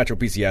course, use Metro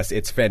PCS.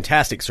 It's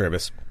fantastic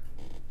service.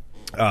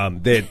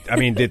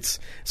 It's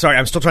sorry,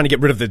 I'm still trying to get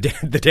rid of the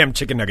damn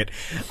chicken nugget.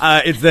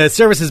 The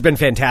service has been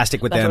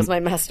fantastic with them. That was my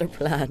master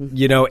plan.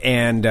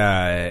 And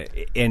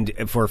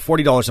for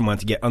 $40 a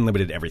month, you get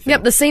unlimited everything.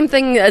 Yep, the same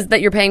thing as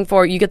that you're paying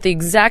for. You get the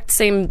exact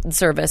same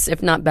service,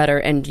 if not better,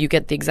 and you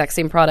get the exact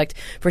same product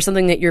for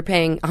something that you're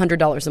paying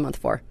 $100 a month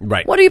for.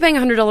 Right. What are you paying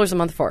 $100 a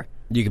month for?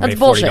 You can That's pay $40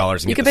 bullshit.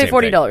 and you get can the pay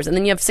same $40, thing. and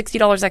then you have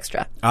 $60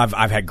 extra.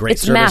 I've had great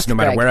It's service math, no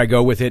matter Greg. where I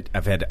go with it.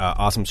 I've had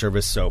awesome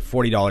service, so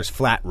 $40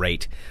 flat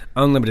rate,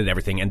 unlimited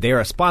everything. And they are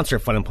a sponsor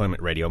of Fun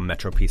Employment Radio,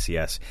 Metro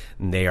PCS.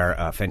 And they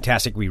are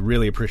fantastic. We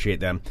really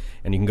appreciate them.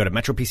 And you can go to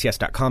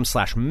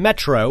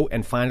metropcs.com/metro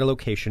and find a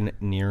location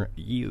near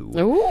you.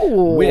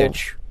 Ooh.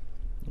 Which,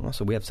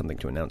 also, we have something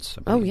to announce.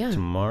 Oh, yeah.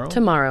 Tomorrow?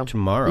 Tomorrow.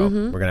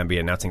 We're going to be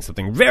announcing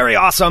something very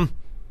awesome.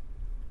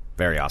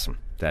 Very awesome.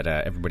 That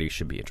everybody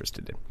should be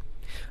interested in.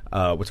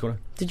 What's going on?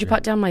 Did you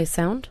pot down my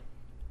sound?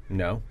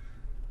 No.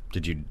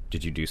 Did you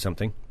do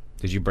something?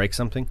 Did you break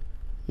something?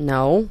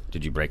 No.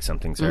 Did you break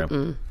something, Sarah?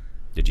 Mm-mm.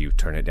 Did you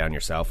turn it down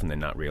yourself and then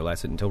not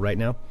realize it until right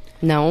now?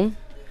 No.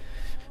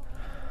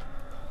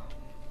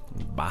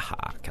 Baja,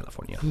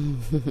 California.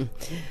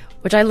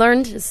 Which I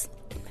learned is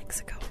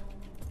Mexico.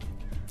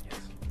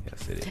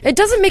 Yes, it is. It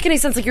doesn't make any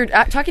sense. Like, you're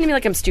talking to me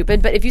like I'm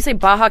stupid, but if you say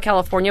Baja,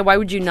 California, why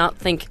would you not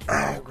think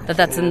that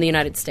that's in the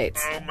United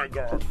States? Oh, my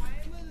God.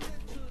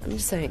 I'm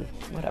just saying,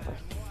 whatever.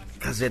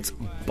 Because it's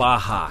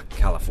Baja,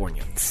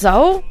 California.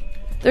 So?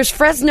 There's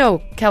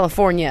Fresno,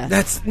 California.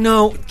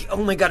 Oh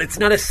my God, it's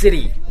not a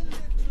city.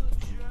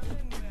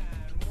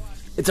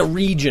 It's a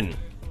region.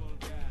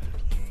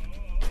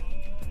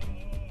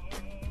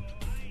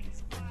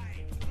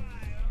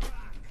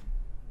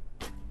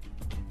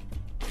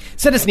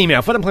 Send us an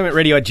email,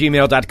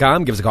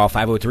 funemploymentradio@gmail.com. Give us a call,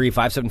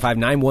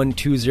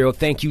 503-575-9120.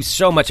 Thank you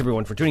so much,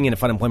 everyone, for tuning in to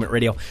Fun Employment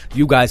Radio.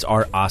 You guys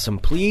are awesome.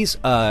 Please,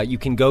 you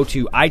can go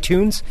to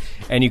iTunes,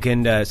 and you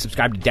can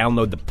subscribe to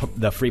download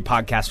the free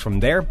podcast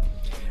from there.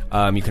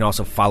 You can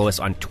also follow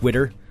us on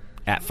Twitter,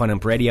 at Fun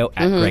Ump Radio,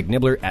 at Greg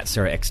Nibbler, at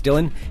Sarah X.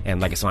 Dillon, and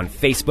like us on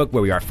Facebook,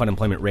 where we are Fun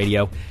Employment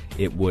Radio.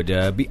 It would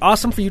be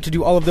awesome for you to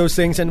do all of those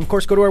things. And, of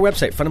course, go to our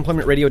website,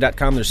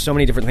 funemploymentradio.com. There's so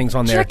many different things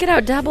on there. Check it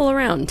out. Dabble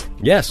around.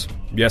 Yes.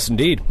 Yes,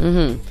 indeed.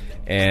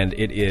 And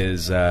it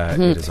is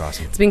it is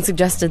awesome. It's being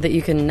suggested that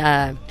you can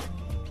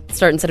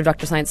start, instead of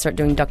Dr. Science, start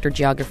doing Dr.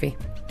 Geography.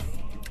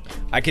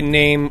 I can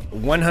name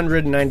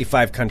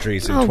 195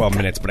 countries in 12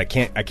 minutes, but I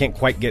can't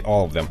quite get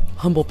all of them.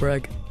 Humble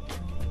brag.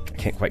 I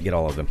can't quite get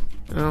all of them.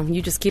 Oh,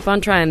 you just keep on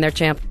trying there,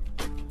 champ.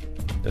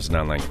 There's an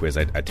online quiz.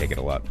 I take it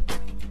a lot.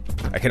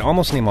 I can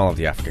almost name all of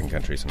the African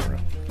countries in a row.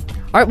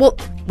 All right, well,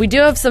 we do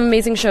have some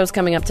amazing shows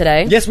coming up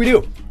today. Yes, we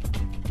do.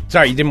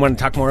 Sorry, you didn't want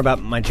to talk more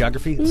about my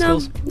geography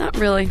skills? No, not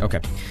really.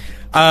 Okay.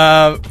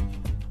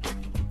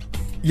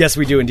 Yes,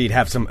 we do indeed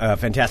have some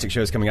fantastic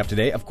shows coming up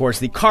today. Of course,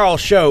 the Carl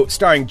Show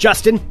starring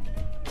Justin.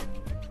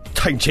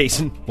 Starring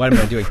Jason. What am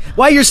I doing?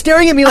 Why, you're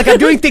staring at me like I'm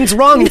doing things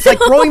wrong. It's like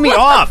throwing me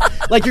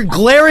off. Like you're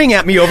glaring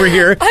at me over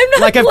here. I'm not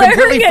like I've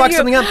completely fucked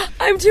something up.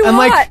 I'm too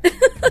hot.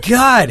 Like,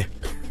 God.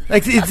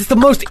 Like it's the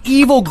most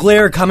evil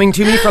glare coming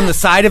to me from the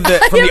side of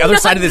the other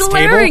side of this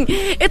glaring.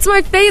 table. It's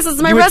my face.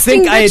 It's my you would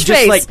resting think bitch I had face.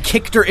 just like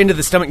kicked her into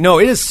the stomach. No,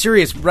 it is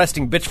serious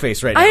resting bitch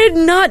face right now. I did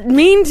not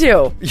mean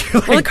to.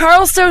 Well, the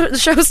Carl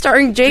Show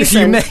starring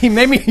Jason. You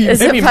made me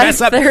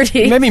mess up.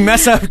 You made me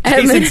mess up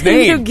Jason's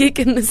name. New Geek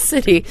in the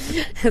City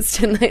is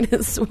tonight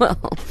as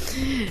well.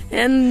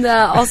 And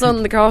also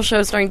on the Carl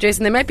Show starring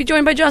Jason, they might be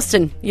joined by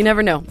Justin. You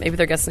never know. Maybe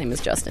their guest name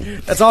is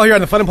Justin. That's all here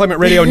on the Fun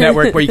Employment Radio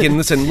Network, where you can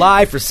listen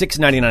live for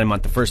 $6.99 a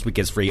month. The first week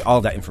is free. All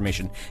of that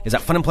information is at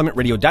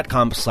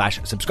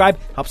funemploymentradio.com/subscribe.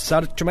 Helps us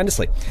out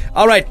tremendously.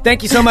 All right.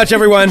 Thank you so much,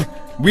 everyone.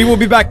 We will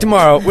be back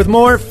tomorrow with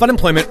more Fun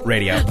Employment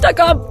Radio.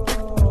 .com.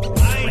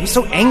 Why are you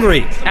so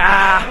angry?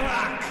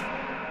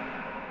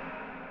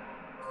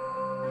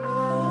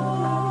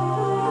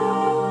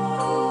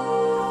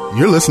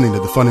 You're listening to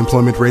the Fun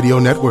Employment Radio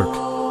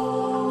Network.